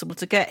humanly possible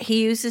to get,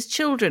 he uses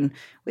children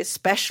with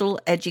special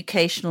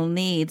educational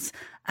needs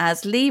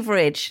as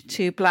leverage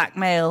to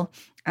blackmail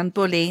and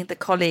bully the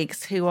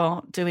colleagues who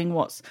are doing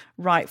what's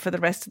right for the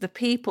rest of the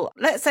people.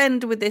 Let's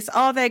end with this.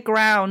 Are there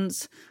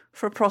grounds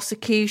for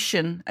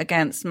prosecution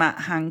against Matt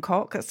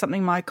Hancock? That's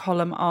something my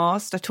column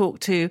asked. I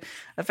talked to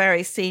a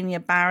very senior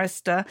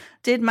barrister.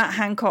 Did Matt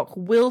Hancock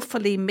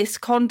willfully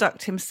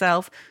misconduct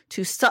himself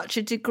to such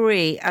a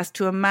degree as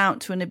to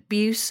amount to an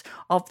abuse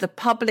of the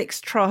public's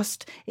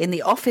trust in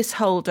the office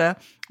holder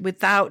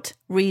without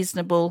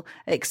reasonable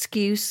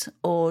excuse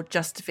or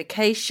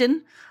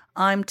justification?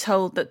 I'm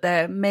told that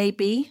there may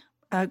be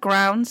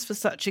grounds for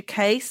such a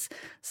case.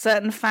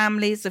 Certain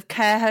families of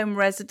care home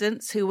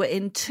residents who were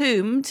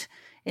entombed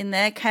in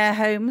their care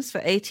homes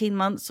for 18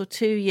 months or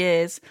 2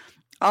 years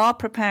are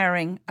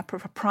preparing a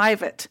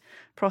private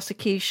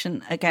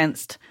prosecution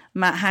against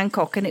Matt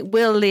Hancock. And it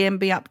will, Liam,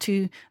 be up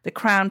to the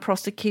Crown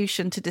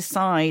prosecution to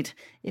decide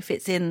if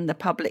it's in the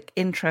public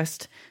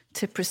interest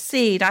to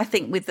proceed. I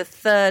think with the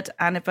 3rd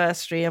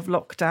anniversary of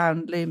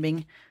lockdown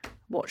looming,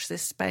 watch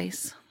this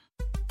space.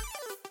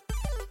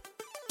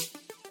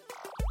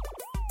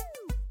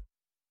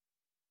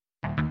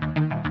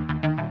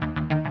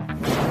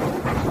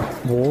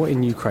 War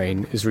in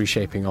Ukraine is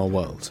reshaping our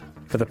world.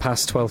 For the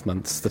past 12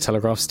 months, the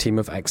Telegraph's team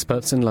of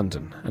experts in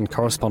London and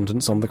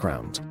correspondents on the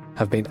ground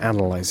have been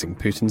analysing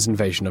Putin's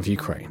invasion of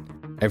Ukraine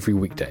every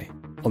weekday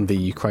on the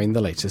Ukraine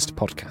the Latest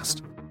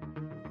podcast.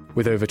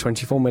 With over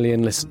 24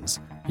 million listens,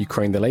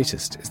 Ukraine the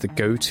Latest is the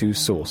go-to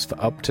source for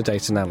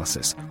up-to-date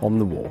analysis on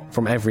the war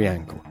from every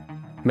angle: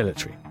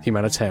 military,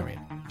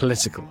 humanitarian,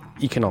 political,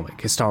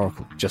 economic,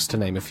 historical, just to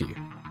name a few.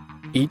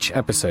 Each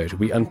episode,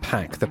 we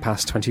unpack the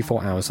past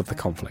 24 hours of the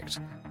conflict,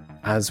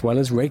 as well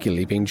as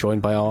regularly being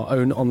joined by our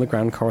own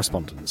on-the-ground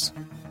correspondents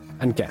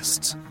and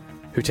guests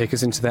who take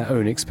us into their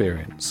own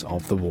experience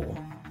of the war.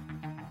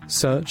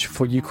 Search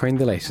for Ukraine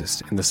the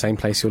Latest in the same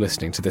place you're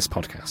listening to this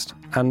podcast,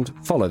 and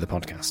follow the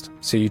podcast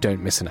so you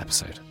don't miss an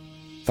episode.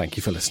 Thank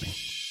you for listening.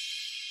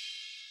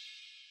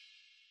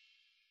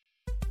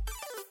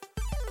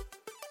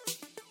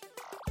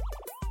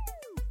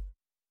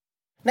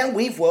 Now,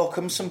 we've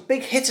welcomed some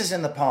big hitters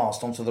in the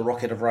past onto the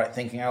rocket of right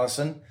thinking,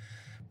 Alison,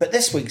 but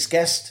this week's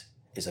guest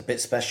is a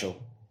bit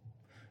special.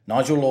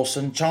 Nigel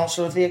Lawson,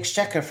 Chancellor of the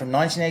Exchequer from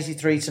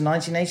 1983 to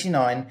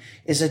 1989,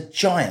 is a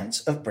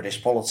giant of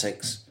British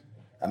politics.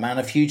 A man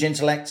of huge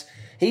intellect,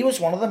 he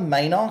was one of the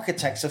main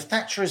architects of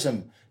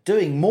Thatcherism,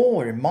 doing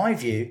more, in my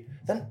view,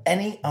 than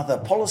any other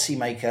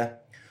policymaker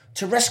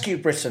to rescue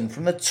Britain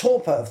from the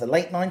torpor of the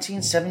late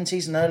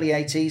 1970s and early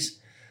 80s,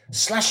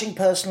 slashing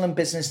personal and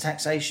business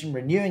taxation,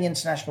 renewing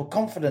international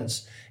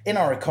confidence in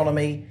our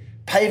economy,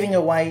 paving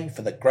a way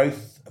for the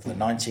growth of the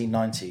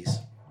 1990s.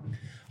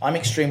 I'm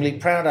extremely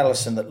proud,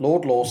 Alison, that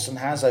Lord Lawson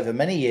has, over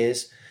many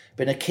years,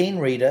 been a keen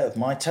reader of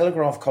my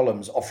Telegraph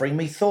columns, offering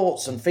me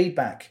thoughts and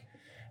feedback.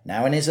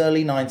 Now in his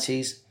early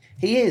 90s,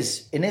 he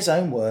is, in his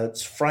own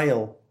words,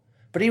 frail,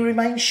 but he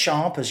remains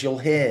sharp, as you'll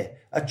hear,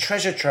 a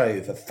treasure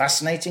trove of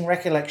fascinating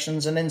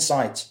recollections and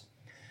insight.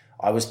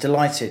 I was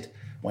delighted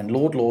when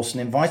Lord Lawson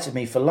invited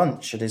me for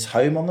lunch at his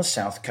home on the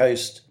south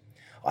coast.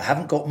 I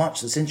haven't got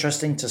much that's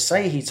interesting to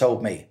say, he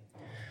told me,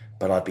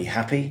 but I'd be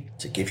happy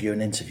to give you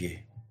an interview.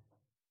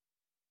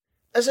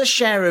 As a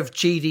share of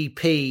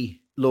GDP,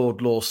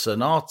 Lord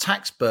Lawson, our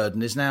tax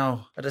burden is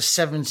now at a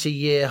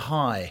 70-year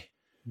high.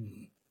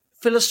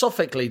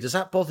 Philosophically, does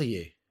that bother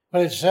you?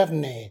 Well, it's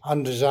certainly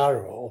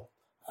undesirable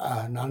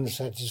and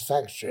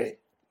unsatisfactory.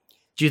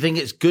 Do you think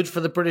it's good for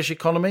the British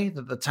economy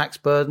that the tax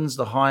burden's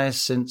the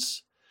highest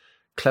since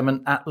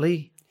Clement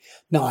Attlee?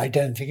 No, I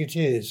don't think it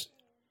is.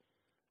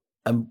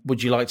 And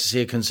would you like to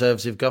see a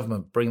Conservative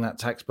government bring that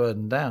tax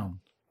burden down?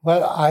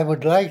 Well, I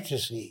would like to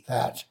see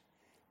that,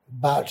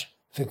 but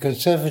the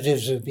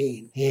Conservatives have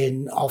been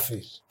in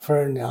office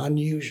for an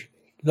unusually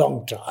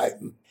long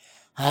time,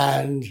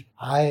 and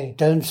I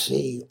don't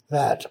see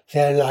that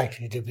they're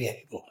likely to be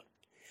able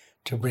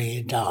to bring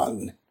it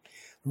down.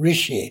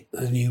 Rishi,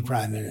 the new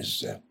Prime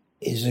Minister,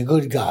 is a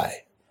good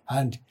guy,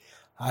 and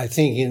I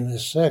think in the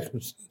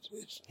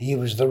circumstances he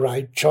was the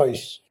right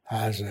choice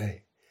as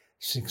a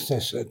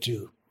successor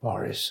to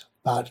Boris.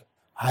 But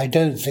I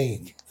don't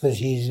think that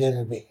he's going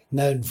to be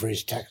known for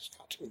his tax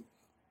cutting.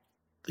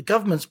 The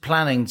government's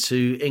planning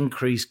to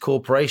increase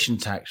corporation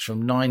tax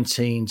from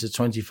 19 to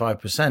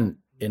 25%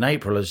 in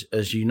April,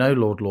 as you know,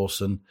 Lord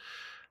Lawson.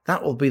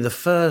 That will be the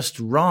first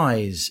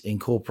rise in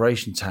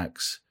corporation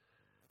tax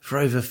for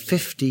over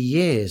 50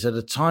 years at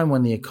a time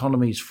when the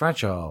economy is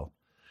fragile.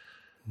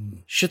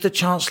 Should the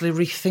Chancellor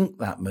rethink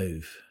that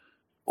move?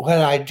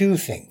 Well, I do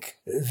think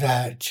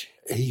that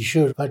he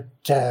should, but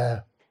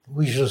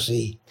we shall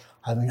see.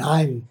 I mean,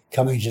 I'm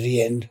coming to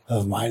the end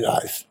of my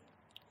life.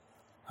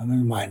 I'm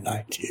in my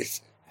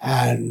 90s,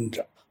 and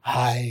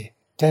I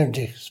don't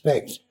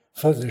expect,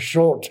 for the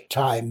short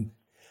time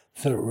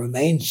that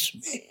remains to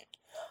me,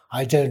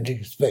 I don't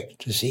expect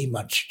to see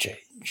much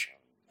change.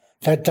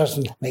 That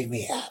doesn't make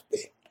me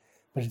happy,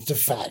 but it's a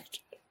fact.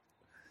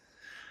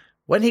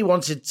 When he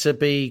wanted to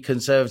be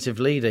Conservative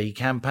leader, he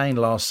campaigned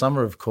last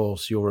summer, of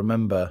course, you'll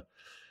remember.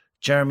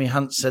 Jeremy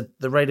Hunt said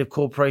the rate of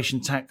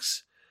corporation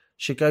tax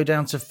should go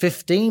down to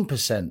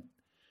 15%.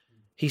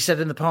 He said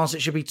in the past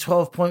it should be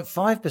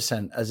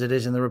 12.5%, as it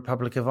is in the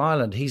Republic of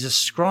Ireland. He's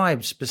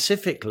ascribed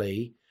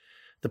specifically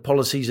the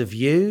policies of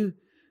you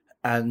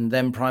and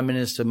then Prime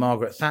Minister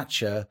Margaret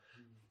Thatcher,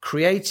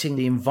 creating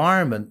the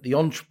environment, the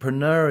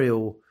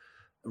entrepreneurial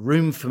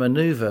room for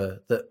manoeuvre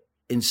that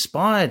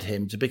inspired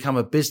him to become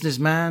a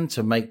businessman,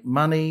 to make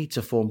money,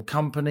 to form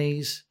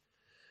companies.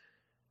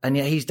 And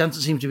yet he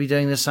doesn't seem to be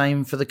doing the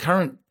same for the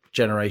current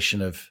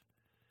generation of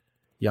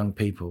young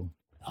people.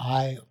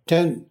 I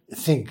don't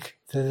think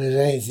that there's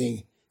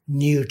anything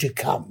new to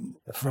come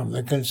from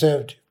the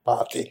Conservative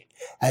Party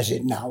as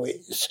it now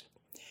is.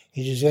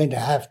 It is going to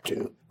have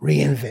to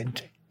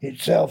reinvent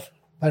itself,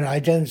 but I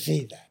don't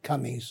see that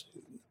coming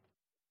soon.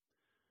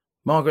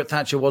 Margaret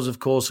Thatcher was, of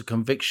course, a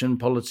conviction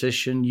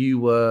politician. You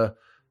were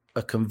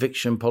a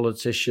conviction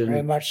politician.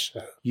 Very much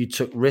so. You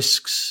took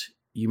risks.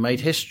 You made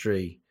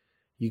history.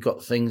 You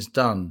got things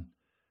done.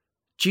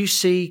 Do you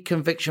see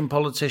conviction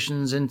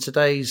politicians in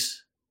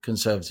today's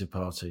Conservative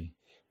Party?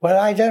 Well,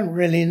 I don't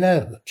really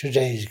know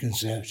today's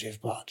Conservative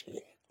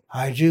Party.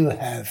 I do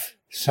have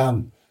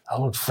some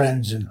old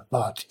friends in the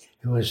party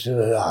who are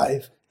still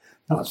alive,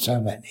 not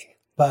so many.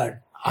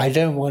 But I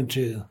don't want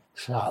to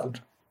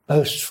sound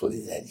boastful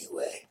in any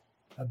way.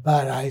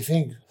 But I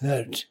think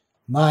that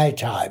my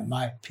time,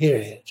 my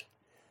period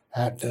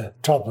at the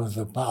top of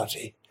the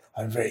party,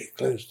 and very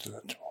close to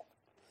the top,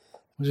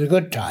 was a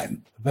good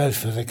time, both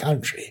for the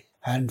country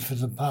and for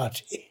the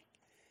party.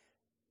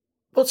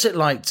 What's it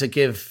like to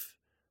give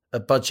a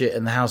budget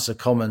in the House of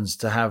Commons,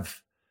 to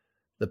have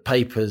the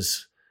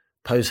papers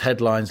post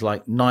headlines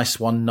like "Nice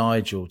one,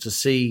 Nigel," to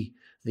see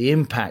the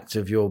impact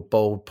of your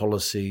bold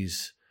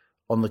policies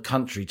on the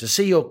country, to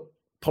see your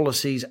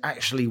policies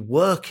actually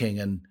working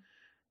and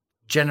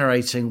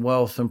generating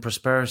wealth and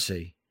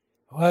prosperity?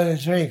 Well,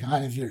 it's very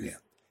kind of you, Liam.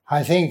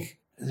 I think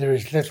there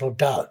is little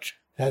doubt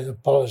that the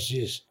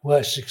policies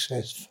were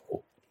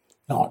successful.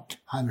 Not,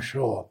 I'm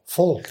sure,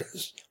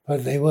 faultless,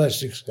 but they were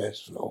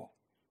successful.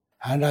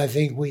 And I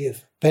think we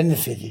have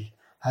benefited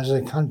as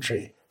a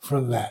country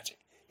from that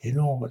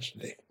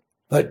enormously.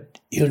 But,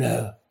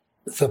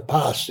 the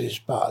past is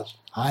past.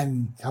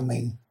 I'm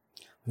coming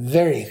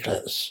very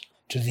close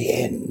to the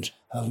end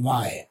of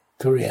my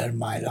career and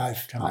my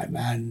lifetime,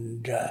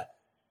 and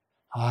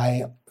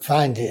I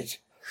find it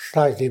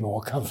slightly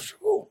more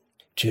comfortable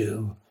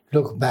to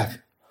look back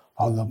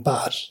on the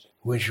past,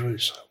 which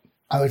was,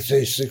 I would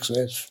say,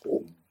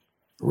 successful,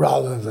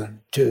 rather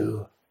than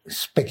to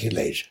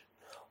speculate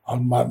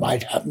on what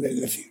might happen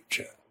in the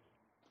future.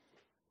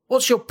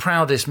 What's your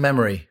proudest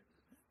memory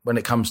when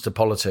it comes to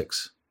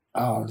politics?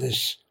 Oh,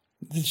 this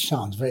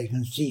sounds very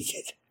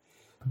conceited,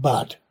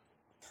 but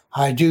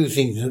I do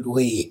think that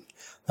we,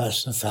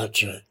 that's the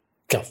Thatcher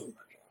government,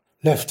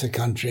 left the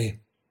country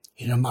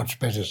in a much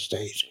better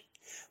state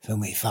than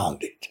we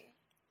found it.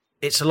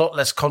 It's a lot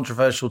less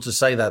controversial to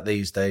say that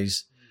these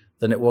days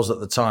than it was at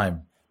the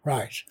time.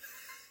 Right.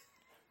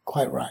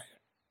 Quite right.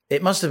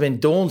 It must have been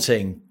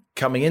daunting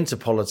coming into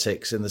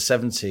politics in the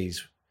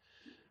 70s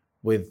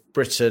with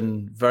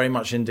Britain very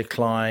much in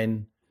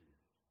decline,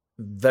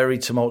 very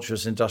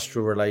tumultuous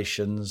industrial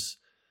relations,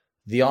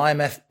 the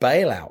IMF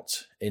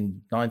bailout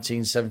in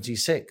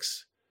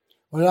 1976.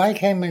 Well, I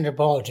came into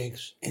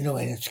politics in a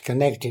way that's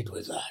connected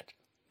with that.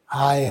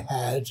 I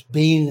had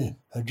been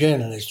a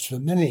journalist for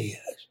many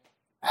years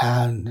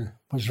and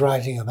was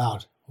writing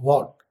about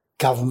what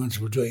governments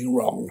were doing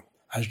wrong,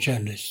 as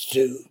journalists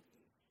do.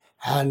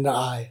 And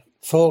I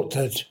thought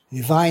that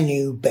if I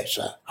knew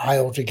better, I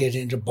ought to get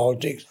into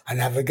politics and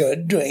have a go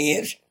at doing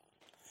it.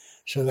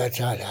 So that's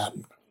how it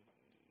happened.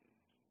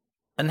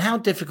 And how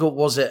difficult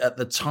was it at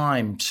the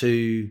time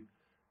to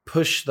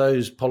push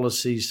those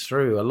policies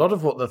through? A lot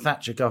of what the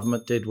Thatcher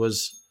government did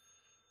was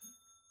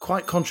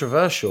quite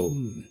controversial.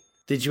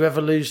 Did you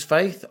ever lose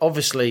faith?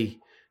 Obviously,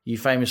 you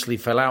famously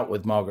fell out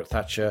with Margaret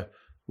Thatcher.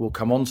 We'll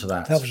come on to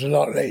that. That was a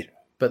lot later.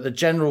 But the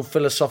general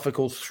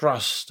philosophical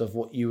thrust of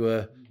what you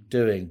were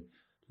doing,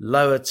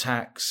 lower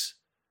tax,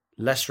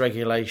 less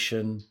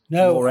regulation,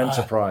 more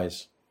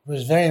enterprise.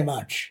 Was very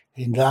much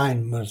in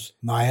line with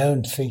my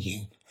own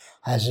thinking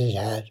as it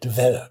had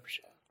developed.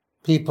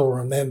 People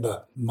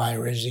remember my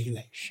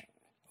resignation,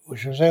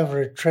 which was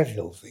over a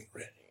trivial thing,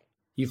 really.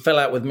 You fell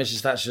out with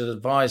Mrs. Thatcher's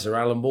advisor,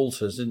 Alan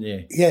Walters, didn't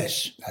you?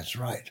 Yes, that's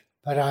right.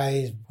 But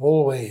I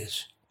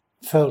always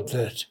felt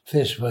that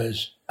this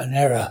was an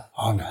error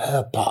on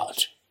her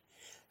part,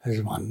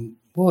 as one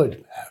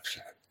would perhaps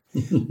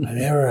have. An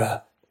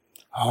error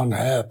on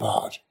her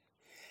part.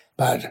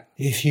 But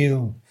if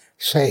you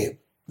say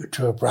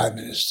to a Prime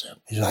Minister,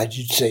 as I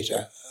did say to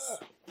her,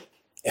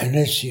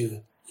 unless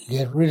you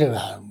get rid of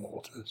Alan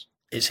Walters.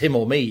 It's him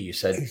or me, you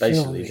said,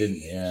 basically, didn't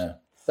you? Yeah.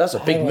 That's a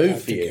big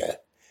move for you.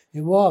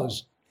 It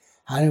was.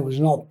 And it was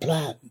not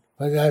planned,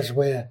 but that's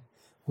where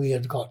we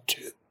had got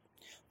to.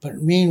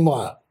 But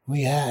meanwhile,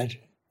 we had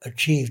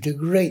achieved a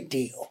great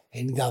deal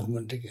in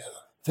government together,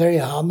 very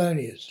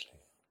harmoniously.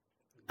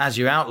 As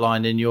you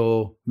outlined in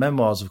your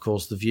memoirs, of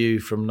course, The View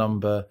from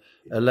number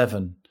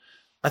 11,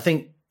 I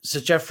think Sir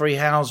Geoffrey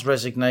Howe's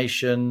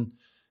resignation,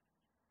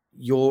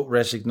 your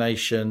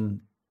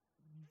resignation,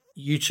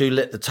 you two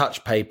lit the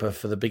touch paper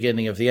for the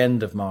beginning of the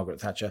end of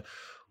Margaret Thatcher.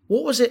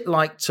 What was it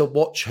like to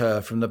watch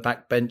her from the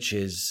back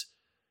benches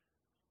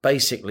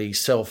basically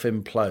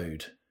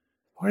self-implode?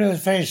 Well, it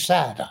was very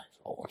sad, I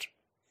thought.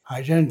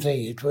 I don't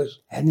think it was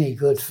any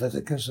good for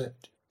the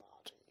Conservative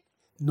Party,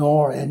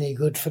 nor any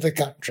good for the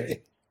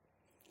country.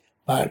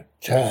 But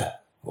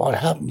what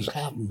happens,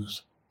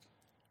 happens.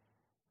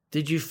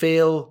 Did you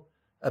feel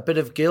a bit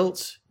of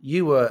guilt?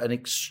 You were an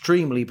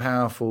extremely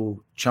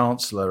powerful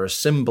chancellor, a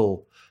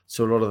symbol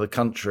to a lot of the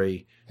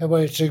country. Yeah,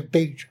 well, it's a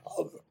big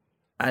job.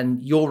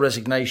 And your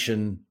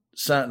resignation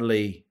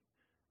certainly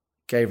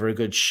gave her a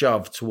good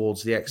shove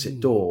towards the exit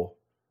door.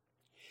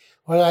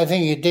 Well, I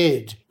think it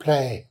did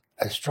play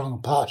a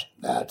strong part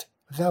in that,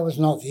 but that was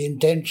not the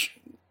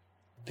intention.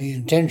 The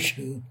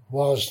intention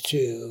was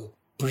to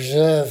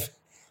preserve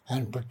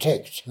and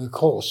protect the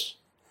course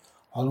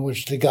on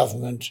which the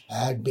government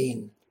had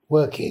been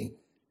working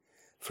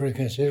for a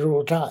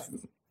considerable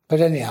time.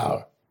 But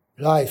anyhow,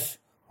 life,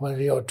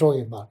 whether you're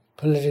talking about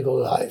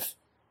political life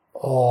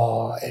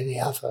or any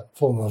other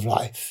form of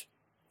life,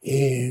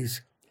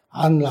 is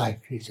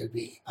unlikely to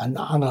be an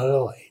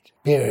unalloyed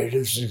period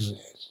of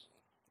success.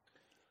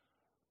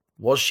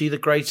 Was she the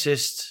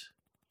greatest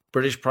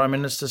British Prime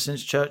Minister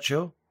since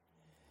Churchill?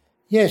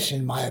 Yes,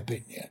 in my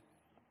opinion.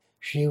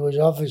 She was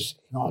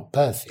obviously not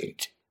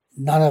perfect.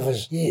 None of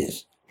us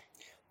is.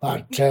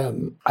 But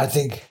I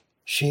think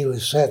she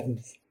was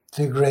certainly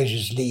the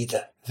greatest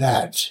leader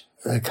that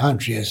the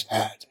country has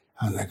had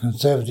and the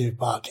Conservative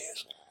Party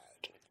has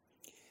had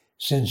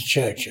since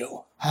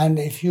Churchill. And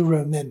if you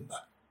remember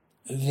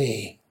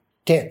the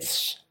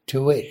depths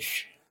to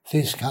which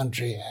this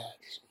country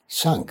has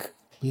sunk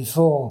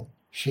before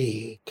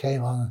she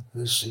came on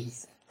the scene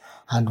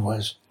and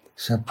was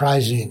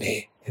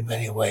surprisingly, in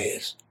many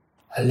ways,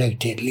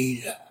 elected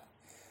leader,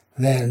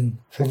 then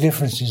the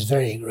difference is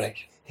very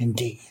great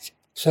indeed.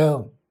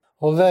 So,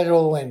 although it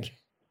all went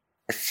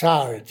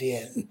sour at the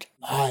end,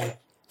 I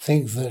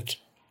think that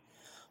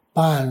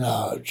by and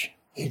large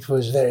it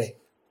was very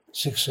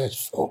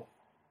successful.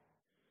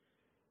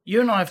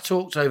 You and I have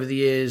talked over the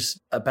years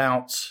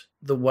about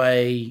the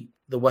way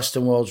the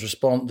Western world's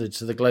responded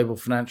to the global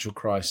financial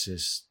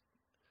crisis.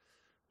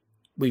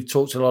 We've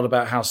talked a lot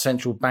about how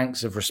central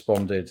banks have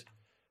responded,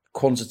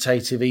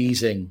 quantitative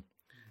easing.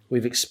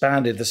 We've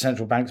expanded the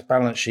central bank's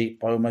balance sheet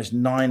by almost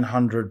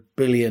 £900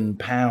 billion.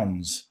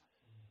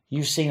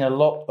 You've seen a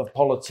lot of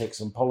politics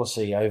and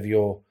policy over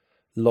your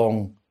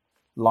long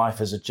life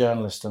as a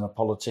journalist and a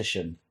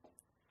politician.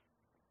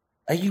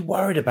 Are you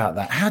worried about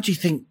that? How do you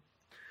think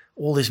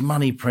all this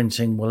money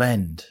printing will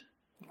end?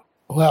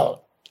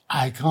 Well,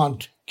 I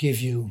can't give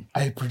you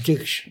a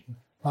prediction,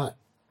 but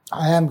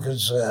I am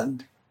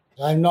concerned.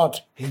 I'm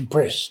not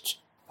impressed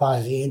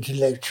by the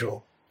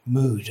intellectual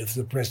mood of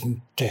the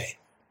present day.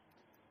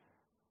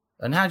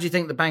 And how do you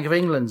think the Bank of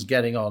England's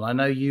getting on? I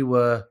know you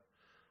were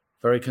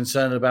very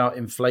concerned about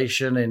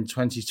inflation in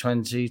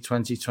 2020,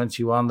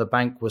 2021. The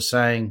bank was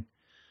saying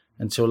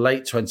until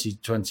late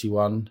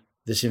 2021,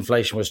 this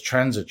inflation was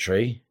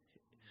transitory.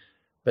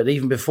 But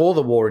even before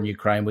the war in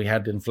Ukraine, we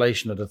had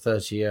inflation at a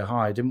 30-year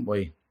high, didn't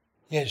we?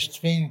 Yes, it's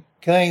been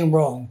going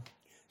wrong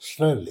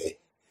slowly,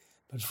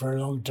 but for a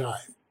long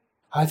time.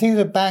 I think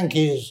the bank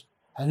is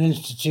an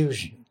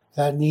institution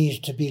that needs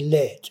to be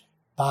led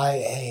by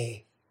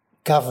a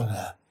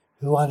governor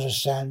who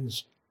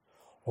understands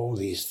all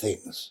these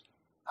things.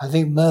 I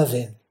think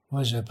Mervyn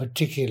was a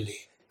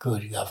particularly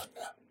good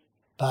governor,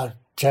 but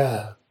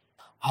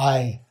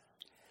I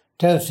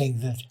don't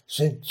think that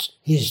since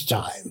his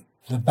time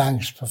the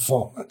bank's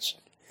performance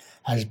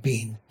has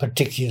been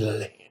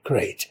particularly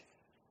great.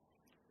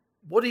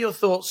 What are your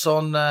thoughts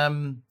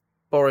on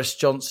Boris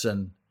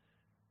Johnson?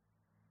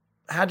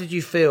 How did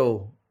you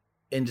feel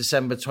in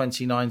December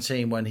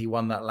 2019 when he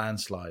won that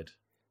landslide?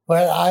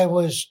 Well, I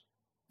was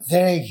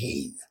very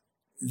keen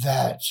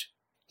that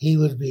he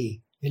would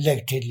be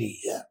elected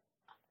leader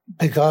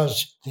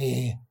because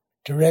the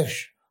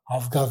direction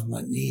of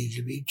government needed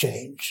to be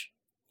changed,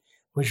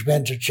 which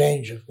meant a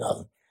change of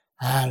government,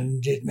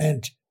 and it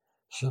meant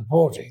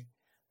supporting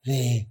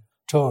the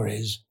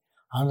Tories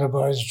under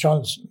Boris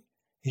Johnson.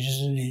 He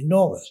is an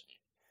enormous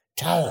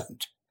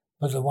talent,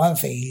 but the one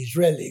thing he's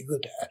really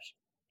good at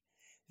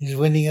is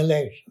winning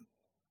elections.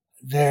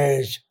 There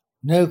is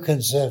no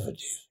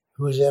Conservative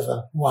who has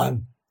ever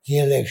won the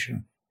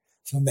election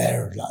for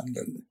Mayor of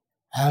London.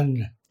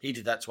 And he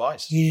did that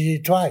twice. He did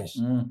it twice.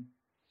 Mm.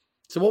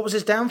 So what was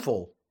his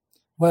downfall?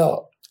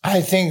 Well, I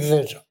just think,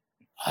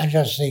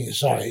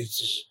 it's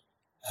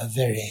a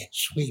very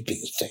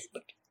sweeping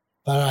statement,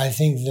 but I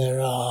think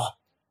there are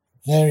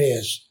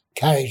various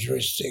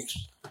characteristics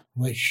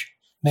which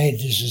made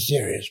this a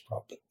serious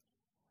problem.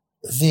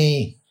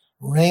 The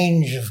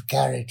range of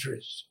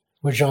characteristics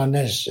which are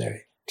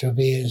necessary to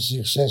be a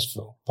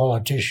successful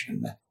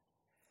politician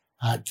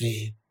at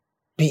the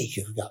peak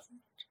of government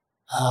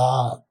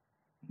are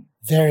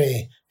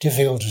very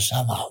difficult to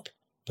sum up,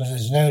 but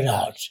there's no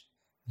doubt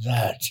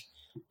that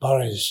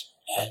Boris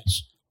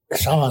has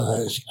some of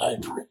those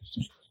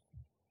characteristics,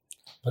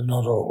 but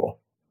not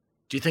all.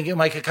 Do you think he'll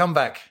make a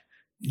comeback?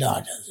 No, I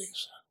don't think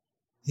so.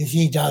 If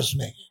he does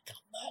make a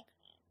comeback,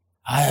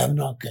 I am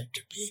not going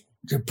to be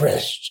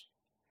depressed,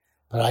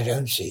 but I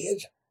don't see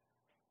it.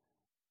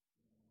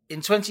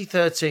 In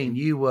 2013,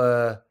 you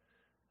were,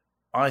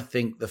 I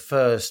think, the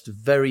first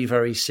very,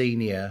 very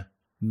senior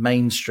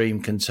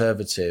mainstream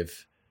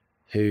Conservative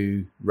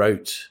who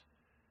wrote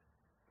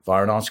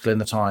via an article in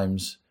the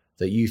Times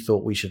that you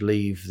thought we should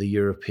leave the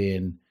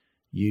European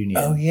Union.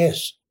 Oh,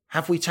 yes.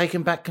 Have we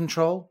taken back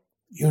control?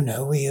 You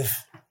know, we have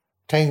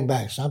taken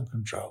back some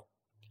control,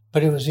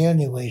 but it was the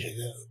only way to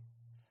go.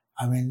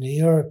 I mean, the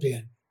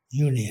European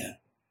Union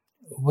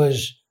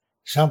was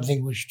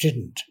something which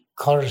didn't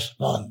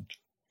correspond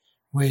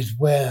with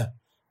where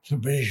the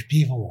British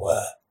people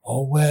were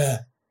or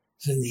where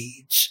the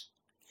needs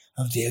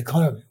of the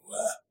economy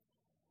were.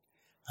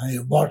 I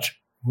mean, what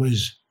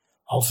was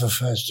of the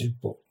first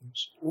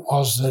importance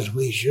was that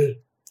we should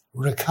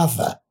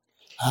recover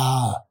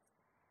our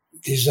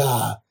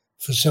desire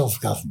for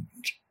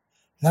self-government.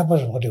 That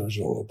was what it was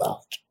all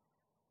about.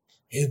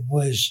 It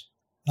was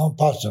not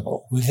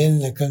possible within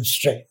the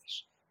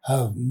constraints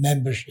of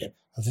membership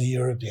of the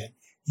European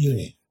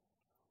Union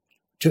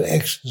to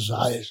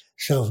exercise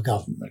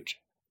self-government.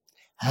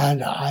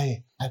 And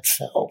I had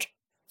felt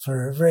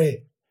for a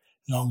very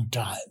long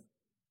time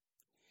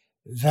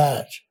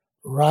that,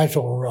 right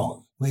or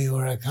wrong, we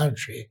were a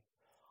country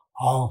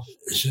of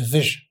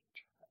sufficient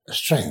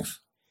strength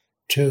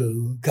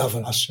to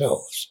govern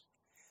ourselves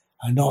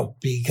and not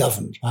be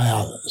governed by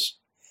others,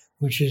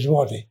 which is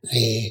what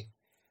the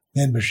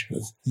membership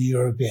of the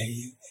European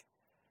Union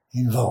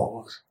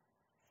involves.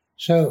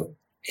 So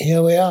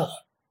here we are.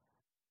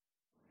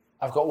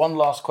 I've got one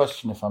last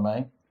question, if I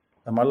may.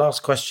 And my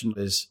last question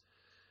is,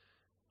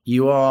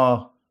 you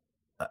are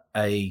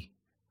a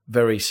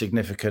very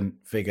significant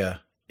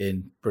figure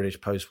in British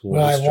post-war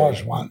history. I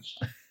was once.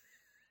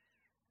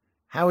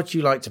 How would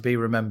you like to be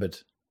remembered?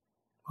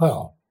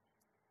 Well,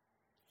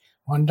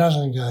 one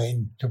doesn't go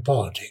into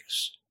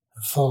politics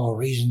for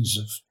reasons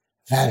of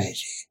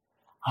vanity.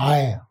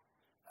 I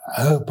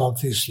hope,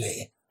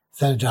 obviously,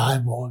 that I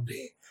will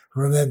be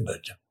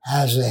remembered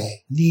as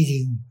a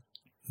leading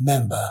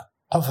member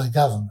of a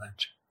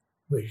government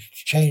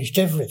which changed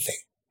everything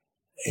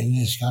in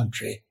this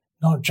country,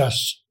 not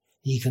just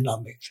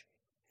economically,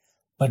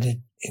 but it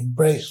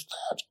embraced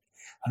that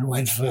and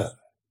went further.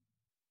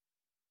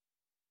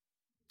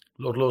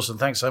 Lord Lawson,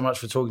 thanks so much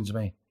for talking to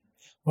me.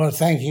 Well,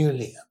 thank you,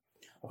 Liam.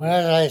 Well,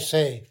 as I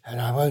say,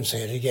 and I won't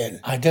say it again,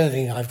 I don't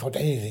think I've got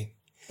anything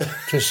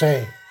to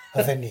say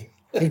of any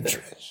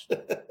interest.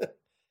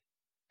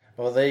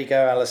 Well, there you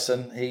go,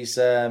 Alison. He's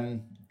a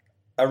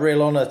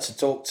real honour to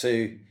talk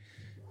to,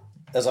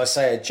 as I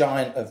say, a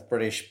giant of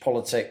British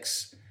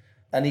politics.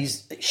 And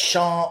he's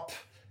sharp,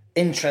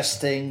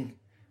 interesting,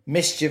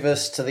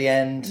 mischievous to the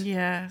end.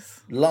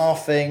 Yes.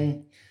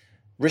 Laughing.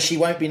 Rishi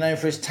won't be known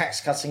for his tax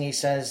cutting, he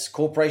says.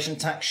 Corporation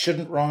tax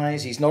shouldn't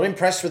rise. He's not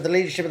impressed with the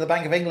leadership of the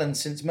Bank of England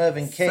since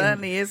Mervyn King.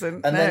 Certainly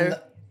isn't, And no. then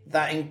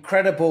that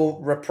incredible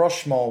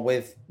rapprochement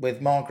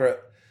with Margaret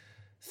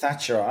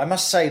Thatcher. I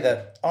must say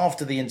that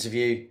after the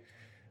interview,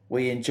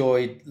 we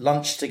enjoyed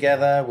lunch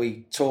together.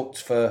 We talked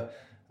for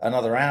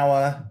another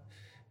hour.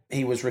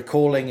 He was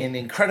recalling in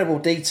incredible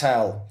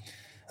detail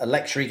a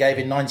lecture he gave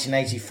in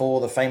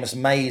 1984, the famous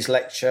Mays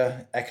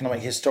lecture. Economic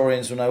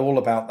historians will know all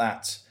about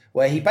that,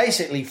 where he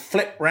basically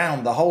flipped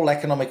round the whole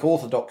economic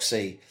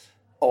orthodoxy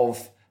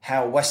of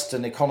how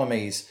Western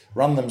economies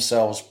run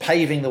themselves,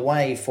 paving the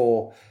way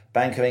for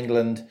Bank of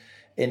England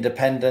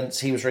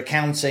independence. He was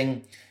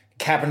recounting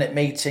cabinet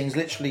meetings,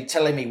 literally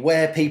telling me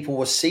where people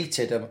were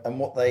seated and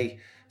what they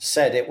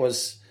said. It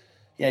was,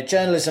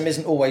 journalism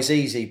isn't always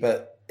easy,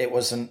 but it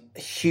was a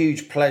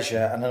huge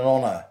pleasure and an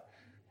honour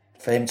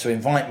for him to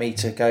invite me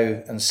to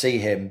go and see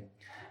him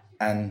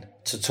and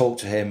to talk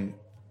to him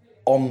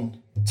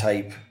on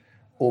tape,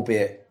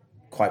 albeit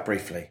quite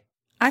briefly.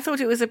 I thought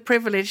it was a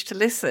privilege to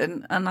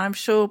listen, and I'm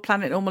sure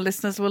Planet Normal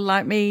listeners will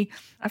like me.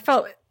 I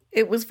felt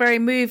it was very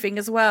moving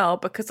as well,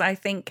 because I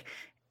think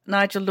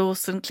Nigel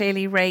Lawson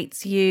clearly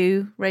rates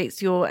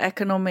your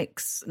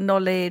economics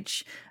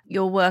knowledge,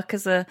 your work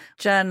as a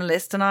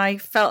journalist, and I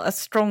felt a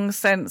strong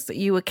sense that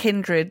you were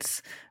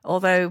kindreds,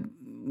 although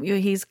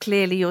he's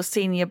clearly your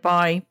senior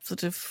by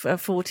sort of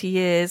 40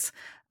 years.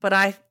 But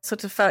I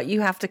sort of felt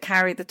you have to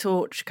carry the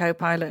torch,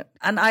 co-pilot.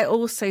 And I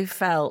also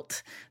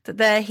felt that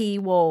there he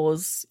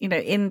was,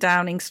 in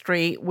Downing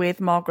Street with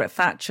Margaret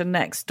Thatcher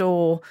next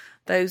door,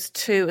 those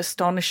two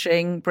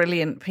astonishing,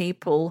 brilliant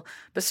people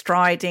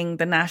bestriding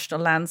the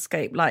national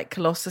landscape like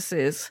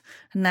colossuses.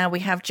 And now we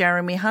have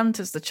Jeremy Hunt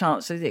as the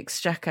Chancellor of the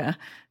Exchequer,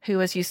 who,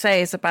 as you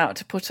say, is about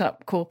to put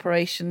up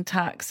corporation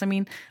tax. I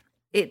mean,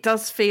 it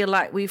does feel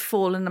like we've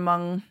fallen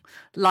among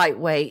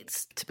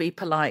lightweights, to be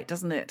polite,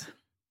 doesn't it?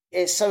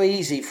 It's so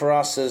easy for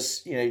us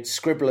as,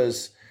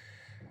 scribblers.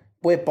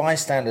 We're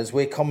bystanders,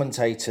 we're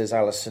commentators,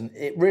 Alison.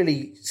 It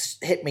really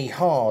hit me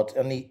hard.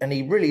 And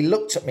he really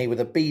looked at me with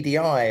a beady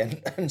eye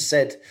and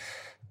said,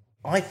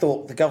 I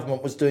thought the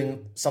government was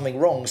doing something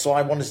wrong, so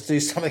I wanted to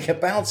do something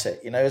about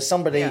it. As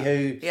somebody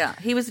who... Yeah,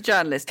 he was a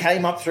journalist.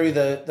 Came up through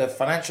the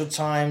Financial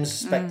Times,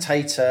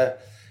 Spectator,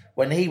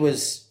 when he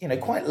was,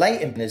 quite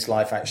late in his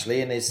life,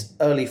 actually, in his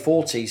early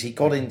 40s. He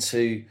got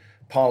into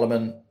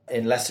Parliament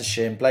in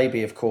Leicestershire, in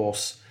Blaby, of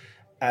course,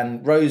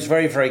 and rose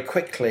very, very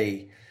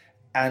quickly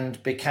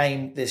and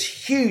became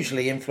this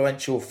hugely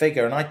influential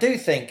figure. And I do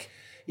think,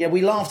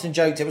 we laughed and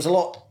joked. It was a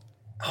lot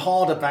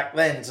harder back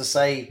then to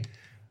say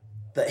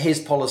that his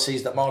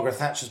policies, that Margaret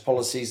Thatcher's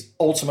policies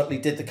ultimately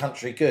did the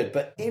country good.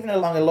 But even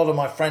among a lot of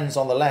my friends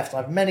on the left, I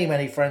have many,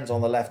 many friends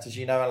on the left, as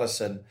you know,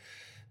 Alison,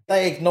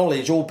 they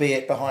acknowledge,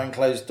 albeit behind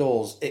closed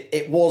doors,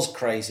 it was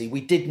crazy. We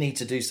did need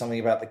to do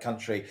something about the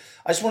country.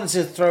 I just wanted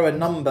to throw a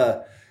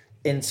number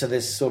into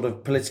this sort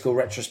of political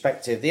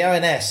retrospective. The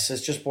ONS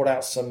has just brought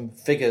out some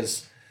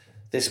figures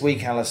this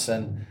week,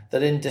 Alison,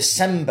 that in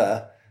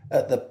December,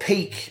 at the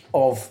peak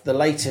of the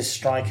latest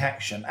strike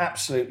action,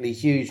 absolutely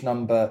huge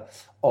number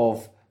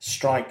of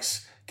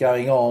strikes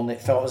going on.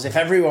 It felt as if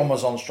everyone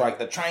was on strike.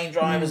 The train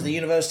drivers, the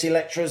university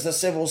lecturers, the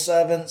civil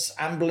servants,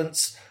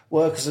 ambulance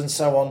workers and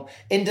so on.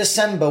 In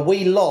December,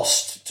 we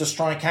lost to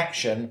strike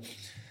action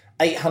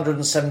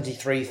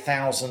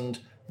 873,000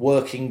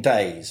 working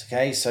days.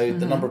 Okay, so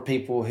the number of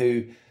people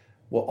who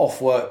were off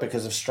work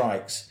because of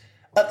strikes.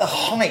 At the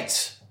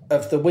height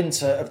of the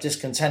winter of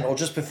discontent, or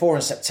just before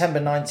in September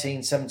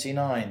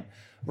 1979,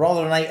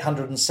 rather than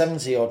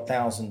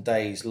 870,000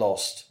 days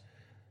lost,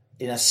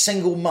 in a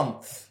single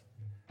month,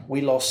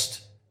 we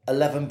lost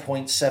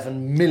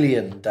 11.7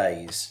 million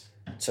days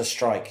to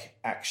strike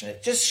action.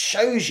 It just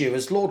shows you,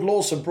 as Lord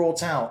Lawson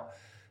brought out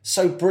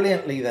so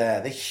brilliantly there,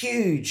 the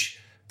huge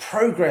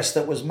progress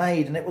that was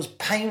made, and it was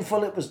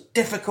painful, it was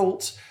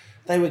difficult.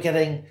 They were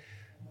getting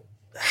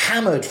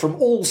hammered from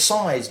all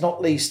sides,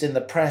 not least in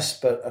the press,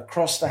 but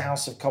across the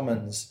House of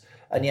Commons.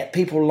 And yet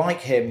people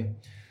like him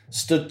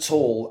stood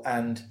tall,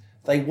 and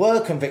they were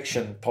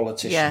conviction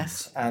politicians.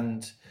 Yes.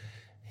 And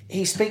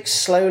he speaks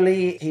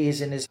slowly. He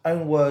is, in his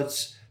own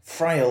words,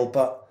 frail,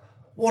 but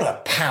what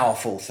a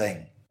powerful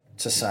thing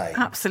to say.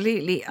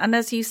 Absolutely. And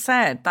as you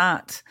said,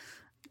 that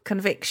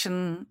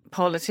conviction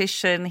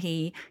politician,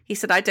 he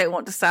said, I don't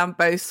want to sound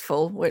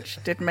boastful, which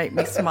did make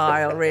me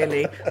smile,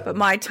 really, but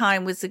my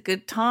time was a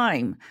good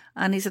time.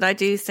 And he said, I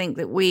do think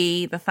that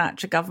we, the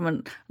Thatcher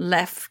government,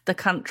 left the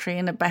country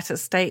in a better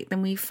state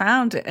than we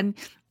found it. And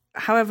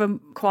however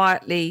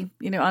quietly,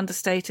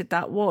 understated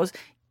that was,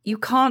 you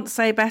can't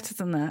say better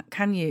than that,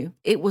 can you?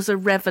 It was a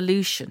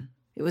revolution.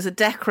 It was a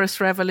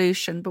decorous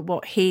revolution, but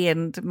what he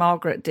and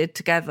Margaret did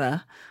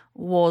together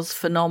was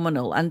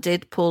phenomenal and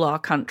did pull our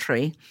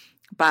country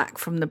back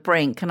from the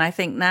brink. And I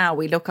think now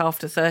we look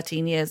after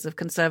 13 years of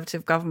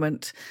Conservative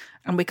government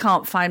and we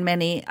can't find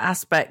many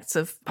aspects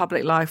of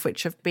public life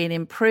which have been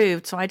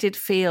improved. So I did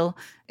feel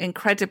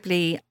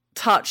incredibly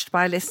touched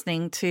by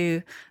listening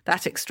to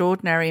that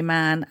extraordinary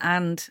man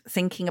and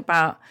thinking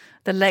about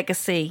the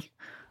legacy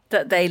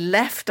that they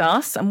left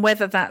us and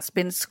whether that's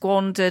been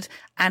squandered.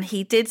 And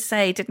he did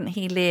say, didn't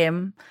he,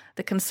 Liam,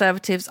 the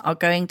Conservatives are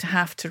going to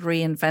have to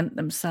reinvent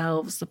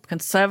themselves. The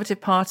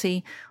Conservative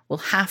Party will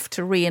have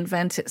to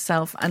reinvent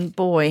itself. And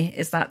boy,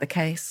 is that the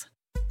case.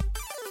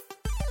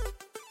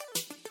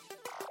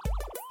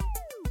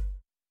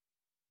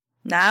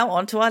 Now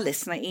on to our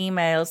listener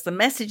emails. The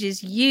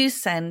messages you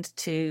send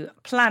to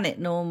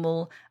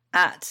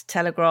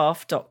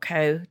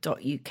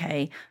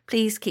planetnormal@telegraph.co.uk.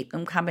 Please keep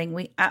them coming.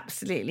 We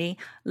absolutely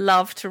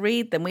love to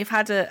read them. We've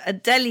had a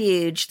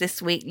deluge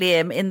this week,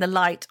 Liam, in the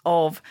light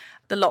of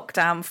the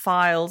lockdown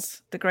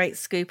files, the great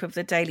scoop of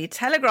the Daily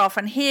Telegraph.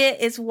 And here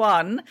is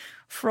one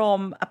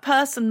from a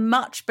person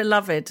much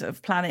beloved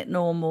of Planet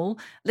Normal.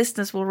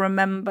 Listeners will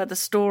remember the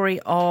story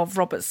of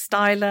Robert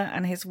Styler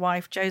and his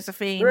wife,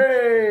 Josephine.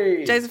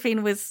 Hooray!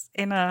 Josephine was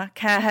in a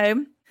care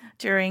home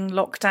during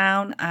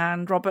lockdown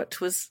and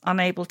Robert was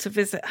unable to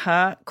visit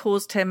her,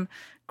 caused him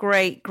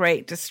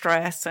great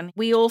distress. And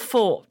we all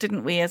fought,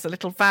 didn't we, as a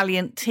little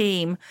valiant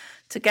team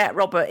to get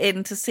Robert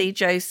in to see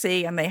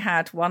Josie. And they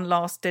had one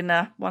last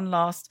dinner, one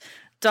last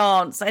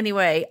dance.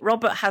 Anyway,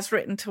 Robert has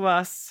written to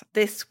us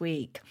this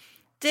week.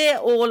 Dear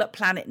all at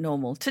Planet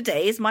Normal,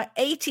 today is my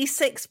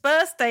 86th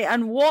birthday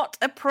and what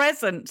a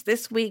present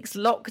this week's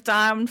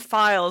lockdown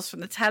files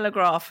from the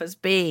Telegraph has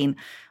been.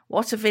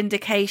 What a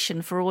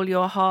vindication for all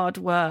your hard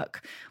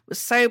work. It was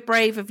so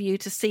brave of you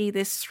to see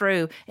this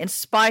through, in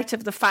spite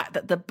of the fact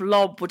that the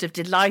blob would have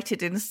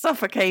delighted in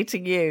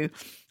suffocating you.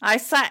 I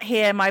sat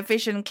here, my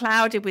vision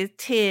clouded with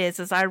tears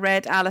as I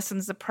read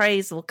Alison's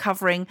appraisal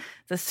covering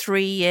the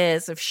 3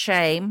 years of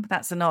shame.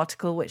 That's an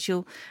article which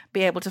you'll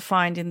be able to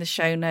find in the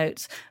show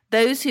notes.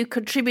 Those who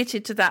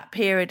contributed to that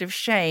period of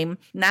shame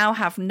now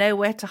have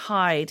nowhere to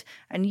hide,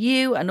 and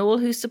you and all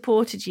who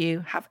supported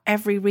you have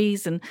every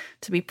reason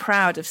to be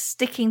proud of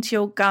sticking to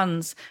your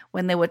guns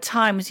when there were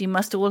times you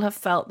must all have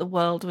felt the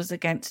world was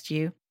against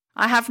you.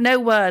 I have no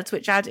words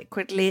which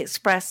adequately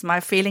express my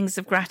feelings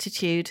of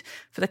gratitude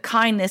for the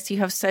kindness you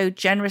have so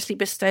generously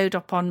bestowed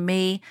upon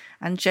me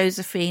and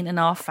Josephine and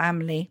our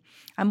family.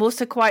 I'm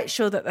also quite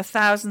sure that the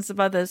thousands of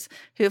others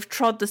who have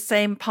trod the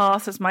same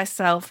path as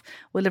myself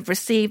will have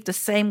received the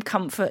same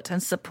comfort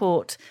and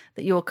support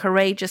that your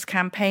courageous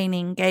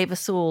campaigning gave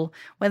us all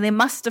when they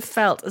must have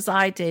felt, as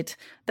I did,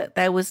 that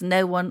there was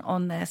no one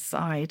on their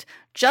side.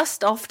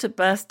 Just off to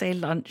birthday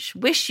lunch.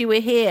 Wish you were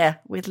here.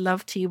 With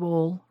love to you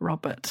all,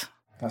 Robert.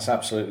 That's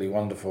absolutely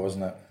wonderful,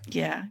 isn't it?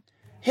 Yeah.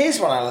 Here's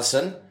one,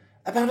 Alison,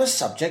 about a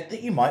subject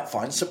that you might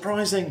find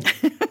surprising.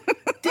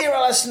 Dear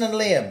Alison and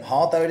Liam,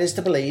 hard though it is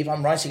to believe,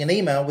 I'm writing an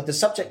email with the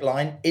subject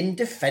line, in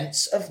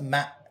defence of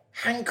Matt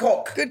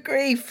Hancock. Good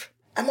grief.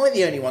 Am I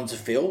the only one to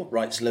feel,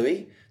 writes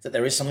Louis, that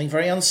there is something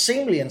very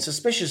unseemly and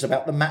suspicious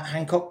about the Matt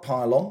Hancock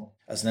pile-on?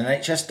 As an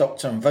NHS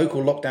doctor and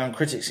vocal lockdown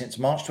critic since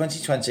March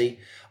 2020,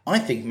 I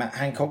think Matt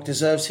Hancock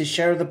deserves his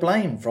share of the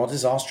blame for our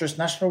disastrous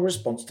national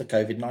response to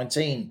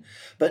COVID-19,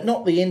 but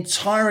not the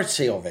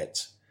entirety of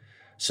it.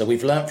 So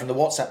we've learned from the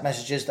WhatsApp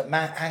messages that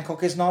Matt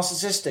Hancock is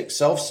narcissistic,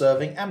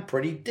 self-serving and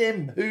pretty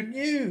dim. Who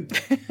knew?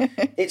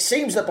 It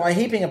seems that by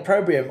heaping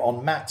opprobrium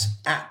on Matt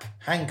App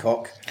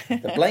Hancock,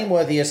 the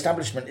blameworthy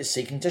establishment is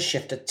seeking to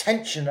shift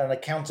attention and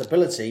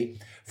accountability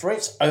for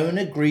its own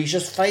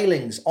egregious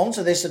failings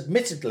onto this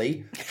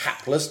admittedly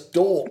hapless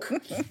dork.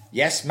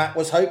 Yes, Matt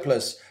was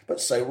hopeless, but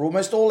so were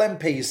almost all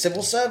MPs,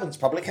 civil servants,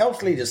 public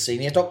health leaders,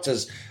 senior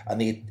doctors, and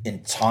the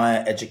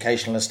entire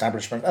educational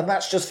establishment. And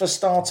that's just for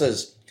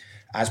starters.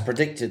 As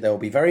predicted, there will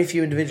be very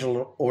few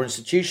individuals or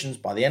institutions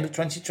by the end of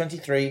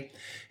 2023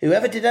 who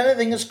ever did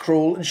anything as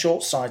cruel and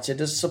short-sighted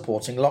as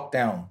supporting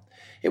lockdown.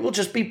 It will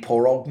just be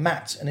poor old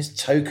Matt and his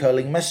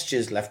toe-curling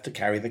messages left to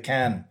carry the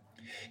can.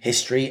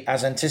 History,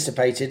 as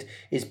anticipated,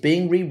 is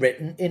being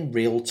rewritten in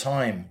real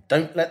time.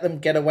 Don't let them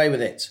get away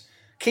with it.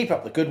 Keep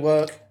up the good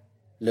work,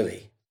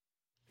 Louis.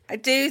 I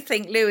do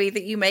think, Louis,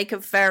 that you make a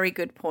very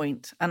good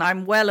point. And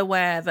I'm well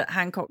aware that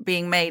Hancock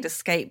being made a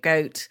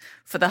scapegoat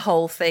for the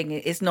whole thing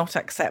is not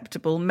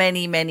acceptable.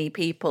 Many, many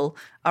people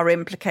are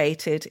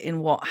implicated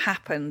in what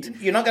happened.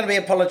 You're not going to be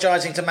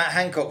apologising to Matt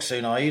Hancock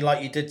soon, are you,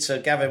 like you did to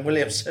Gavin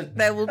Williamson?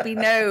 There will be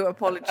no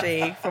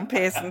apology from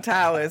Pearson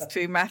Towers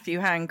to Matthew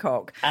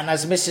Hancock. And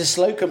as Mrs.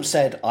 Slocum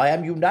said, I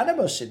am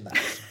unanimous in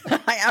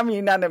that. I am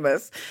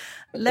unanimous.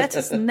 Let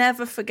us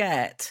never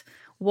forget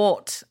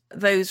what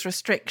those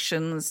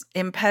restrictions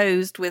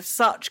imposed with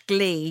such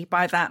glee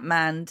by that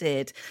man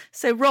did.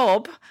 So,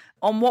 Rob,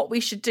 on what we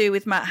should do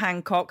with Matt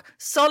Hancock,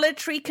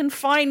 solitary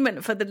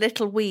confinement for the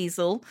little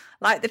weasel,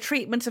 like the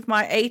treatment of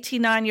my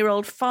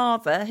 89-year-old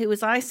father, who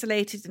was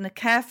isolated in a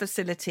care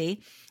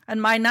facility,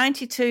 and my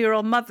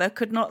 92-year-old mother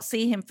could not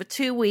see him for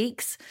 2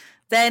 weeks.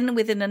 Then,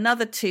 within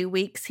another 2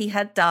 weeks, he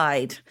had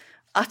died.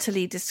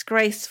 Utterly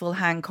disgraceful,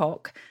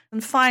 Hancock.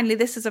 And finally,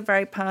 this is a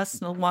very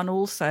personal one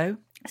also.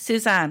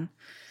 Suzanne,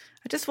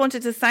 I just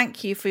wanted to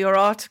thank you for your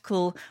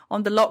article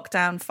on the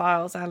lockdown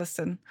files,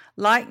 Alison.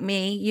 Like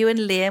me, you and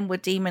Liam were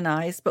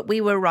demonised, but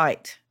we were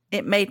right.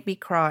 It made me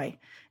cry.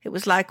 It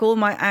was like all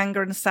my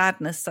anger and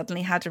sadness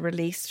suddenly had a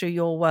release through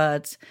your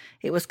words.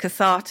 It was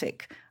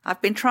cathartic.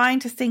 I've been trying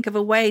to think of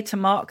a way to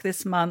mark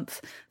this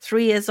month,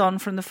 3 years on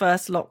from the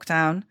first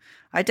lockdown.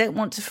 I don't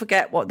want to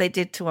forget what they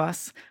did to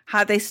us,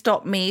 how they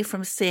stopped me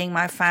from seeing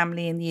my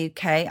family in the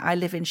UK. I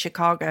live in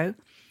Chicago.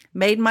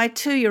 Made my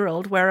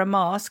 2-year-old wear a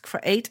mask for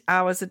 8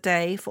 hours a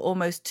day for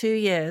almost 2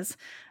 years,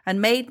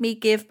 and made me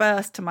give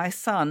birth to my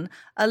son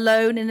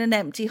alone in an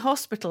empty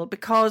hospital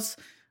because,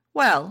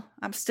 well,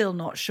 I'm still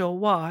not sure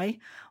why,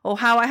 or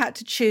how I had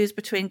to choose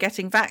between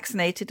getting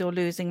vaccinated or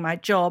losing my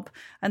job,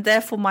 and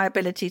therefore my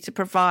ability to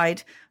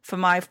provide for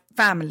my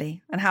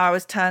family, and how I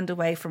was turned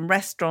away from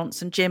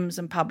restaurants and gyms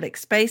and public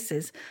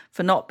spaces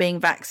for not being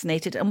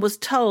vaccinated, and was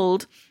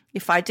told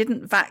if I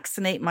didn't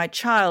vaccinate my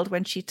child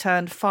when she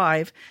turned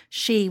 5,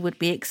 she would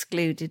be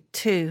excluded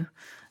too.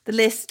 The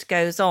list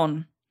goes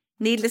on.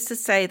 Needless to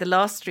say, the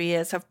last 3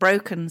 years have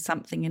broken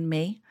something in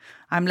me.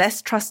 I'm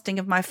less trusting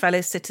of my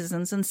fellow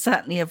citizens and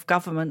certainly of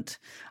government.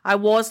 I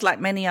was, like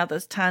many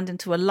others, turned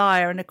into a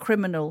liar and a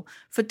criminal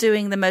for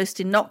doing the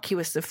most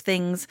innocuous of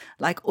things,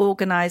 like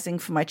organising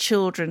for my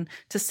children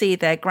to see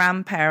their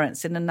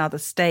grandparents in another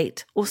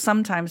state, or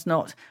sometimes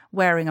not,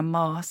 wearing a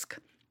mask.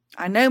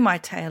 I know my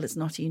tale is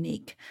not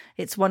unique.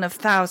 It's one of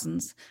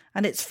thousands,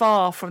 and it's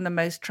far from the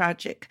most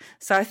tragic.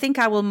 So I think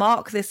I will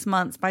mark this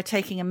month by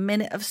taking a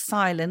minute of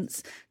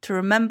silence to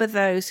remember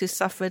those who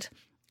suffered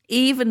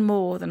even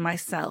more than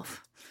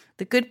myself.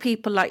 The good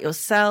people like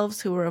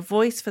yourselves who were a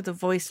voice for the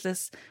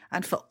voiceless,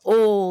 and for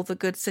all the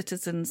good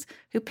citizens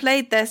who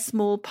played their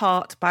small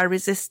part by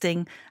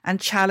resisting and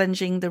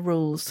challenging the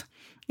rules.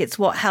 It's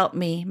what helped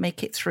me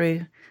make it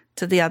through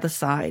to the other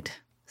side.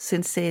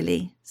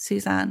 Sincerely,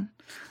 Suzanne.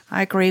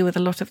 I agree with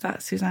a lot of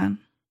that, Suzanne.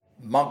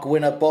 Mug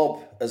winner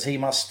Bob, as he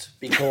must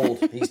be called.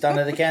 He's done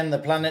it again, the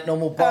Planet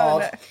Normal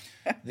Bard. Oh,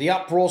 no. The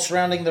uproar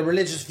surrounding the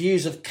religious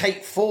views of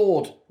Kate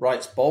Ford,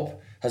 writes Bob,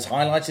 has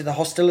highlighted the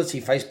hostility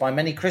faced by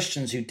many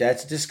Christians who dare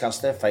to discuss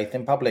their faith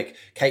in public.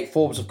 Kate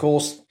Forbes, of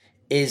course,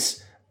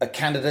 is a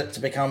candidate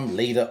to become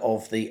leader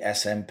of the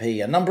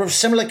SNP. A number of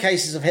similar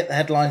cases have hit the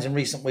headlines in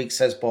recent weeks,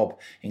 says Bob,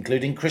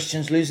 including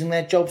Christians losing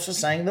their jobs for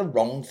saying the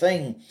wrong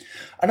thing,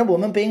 and a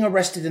woman being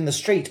arrested in the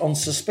street on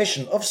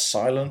suspicion of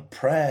silent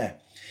prayer.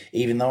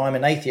 Even though I'm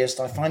an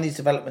atheist, I find these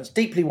developments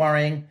deeply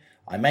worrying.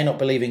 I may not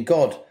believe in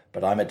God,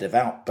 but I'm a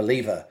devout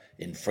believer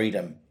in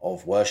freedom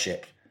of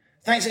worship.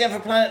 Thanks again for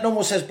Planet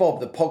Normal, says Bob,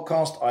 the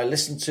podcast I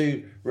listen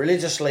to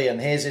religiously, and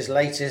here's his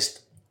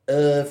latest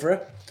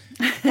oeuvre.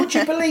 Would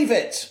you believe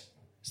it?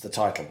 Is the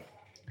title.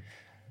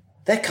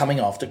 They're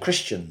coming after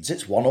Christians.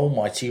 It's one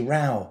almighty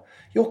row.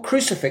 Your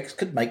crucifix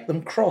could make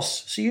them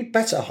cross, so you'd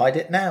better hide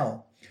it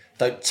now.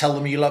 Don't tell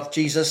them you love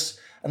Jesus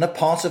and are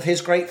part of his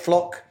great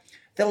flock.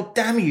 They'll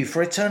damn you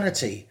for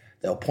eternity.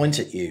 They'll point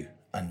at you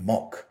and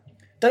mock.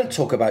 Don't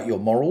talk about your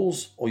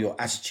morals or your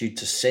attitude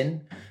to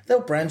sin.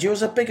 They'll brand you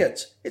as a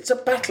bigot. It's a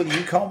battle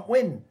you can't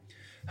win.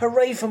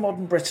 Hooray for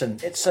modern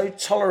Britain. It's so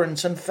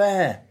tolerant and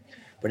fair.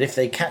 But if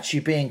they catch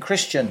you being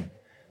Christian,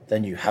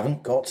 then you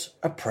haven't got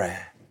a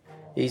prayer.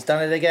 He's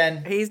done it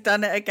again. He's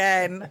done it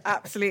again.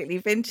 Absolutely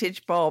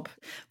vintage Bob.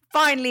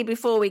 Finally,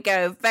 before we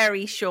go, a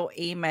very short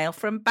email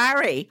from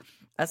Barry.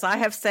 As I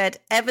have said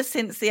ever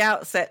since the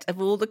outset of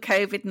all the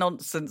COVID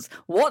nonsense,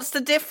 what's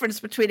the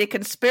difference between a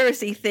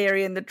conspiracy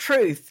theory and the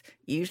truth?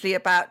 Usually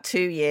about 2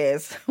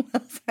 years.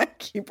 Well,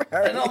 thank you,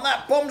 Barry. And on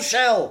that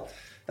bombshell,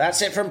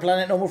 that's it from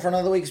Planet Normal for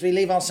another week. As we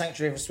leave our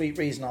sanctuary of sweet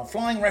reason, our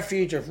flying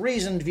refuge of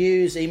reasoned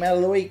views. Email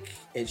of the week.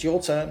 It's your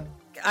turn.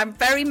 I'm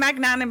very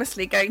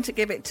magnanimously going to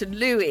give it to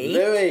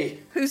Louis,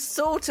 who's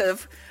sort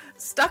of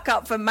stuck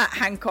up for Matt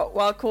Hancock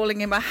while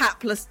calling him a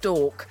hapless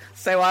dork.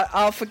 So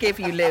I'll forgive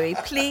you, Louis.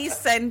 Please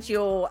send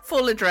your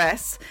full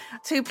address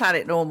to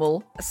Planet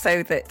Normal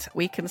so that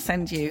we can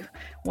send you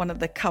one of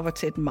the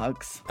coveted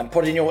mugs. And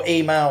put in your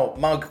email,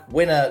 mug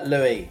winner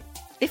Louis.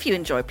 If you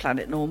enjoy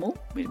Planet Normal,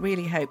 we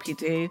really hope you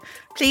do,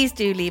 please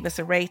do leave us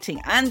a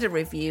rating and a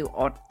review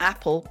on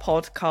Apple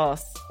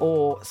Podcasts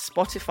or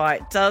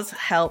Spotify. It does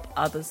help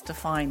others to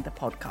find the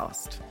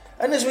podcast.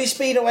 And as we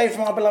speed away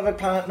from our beloved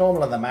Planet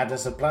Normal and the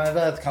madness of Planet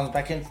Earth comes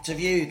back into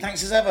view,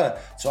 thanks as ever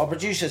to our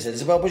producers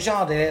Isabel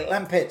Bouchard, Elliot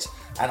Lampitt,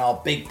 and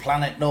our big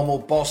Planet Normal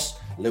boss,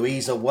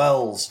 Louisa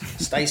Wells.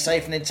 Stay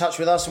safe and in touch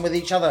with us and with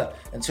each other.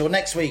 Until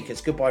next week, it's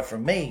goodbye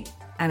from me.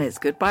 And it's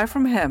goodbye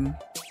from him.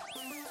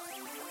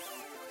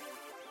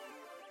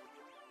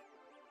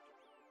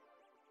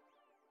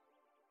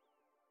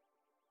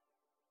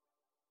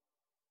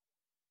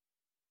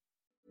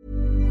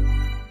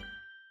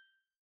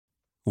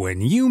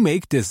 When you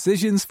make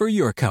decisions for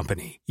your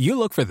company, you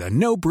look for the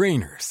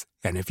no-brainers.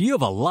 And if you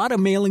have a lot of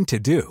mailing to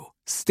do,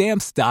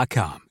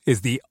 Stamps.com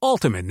is the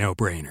ultimate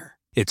no-brainer.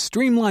 It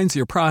streamlines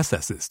your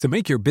processes to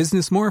make your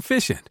business more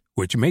efficient,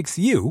 which makes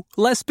you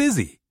less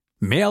busy.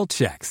 Mail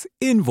checks,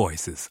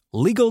 invoices,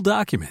 legal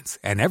documents,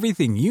 and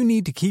everything you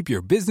need to keep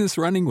your business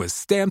running with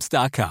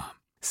Stamps.com.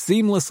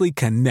 Seamlessly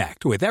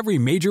connect with every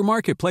major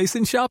marketplace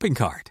and shopping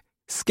cart.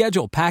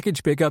 Schedule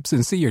package pickups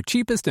and see your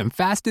cheapest and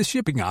fastest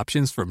shipping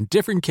options from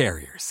different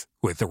carriers,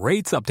 with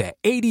rates up to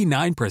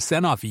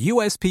 89% off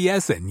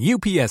USPS and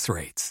UPS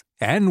rates.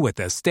 And with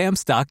the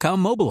Stamps.com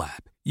mobile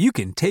app, you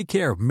can take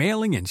care of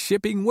mailing and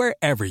shipping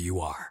wherever you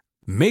are.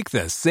 Make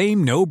the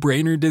same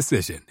no-brainer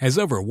decision as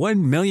over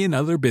 1 million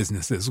other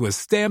businesses with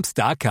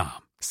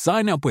Stamps.com.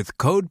 Sign up with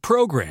code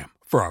PROGRAM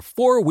for a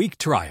 4-week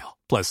trial,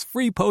 plus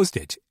free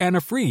postage and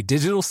a free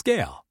digital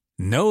scale.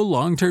 No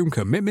long-term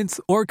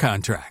commitments or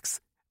contracts.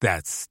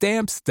 That's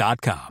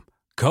Stamps.com.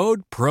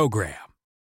 Code PROGRAM.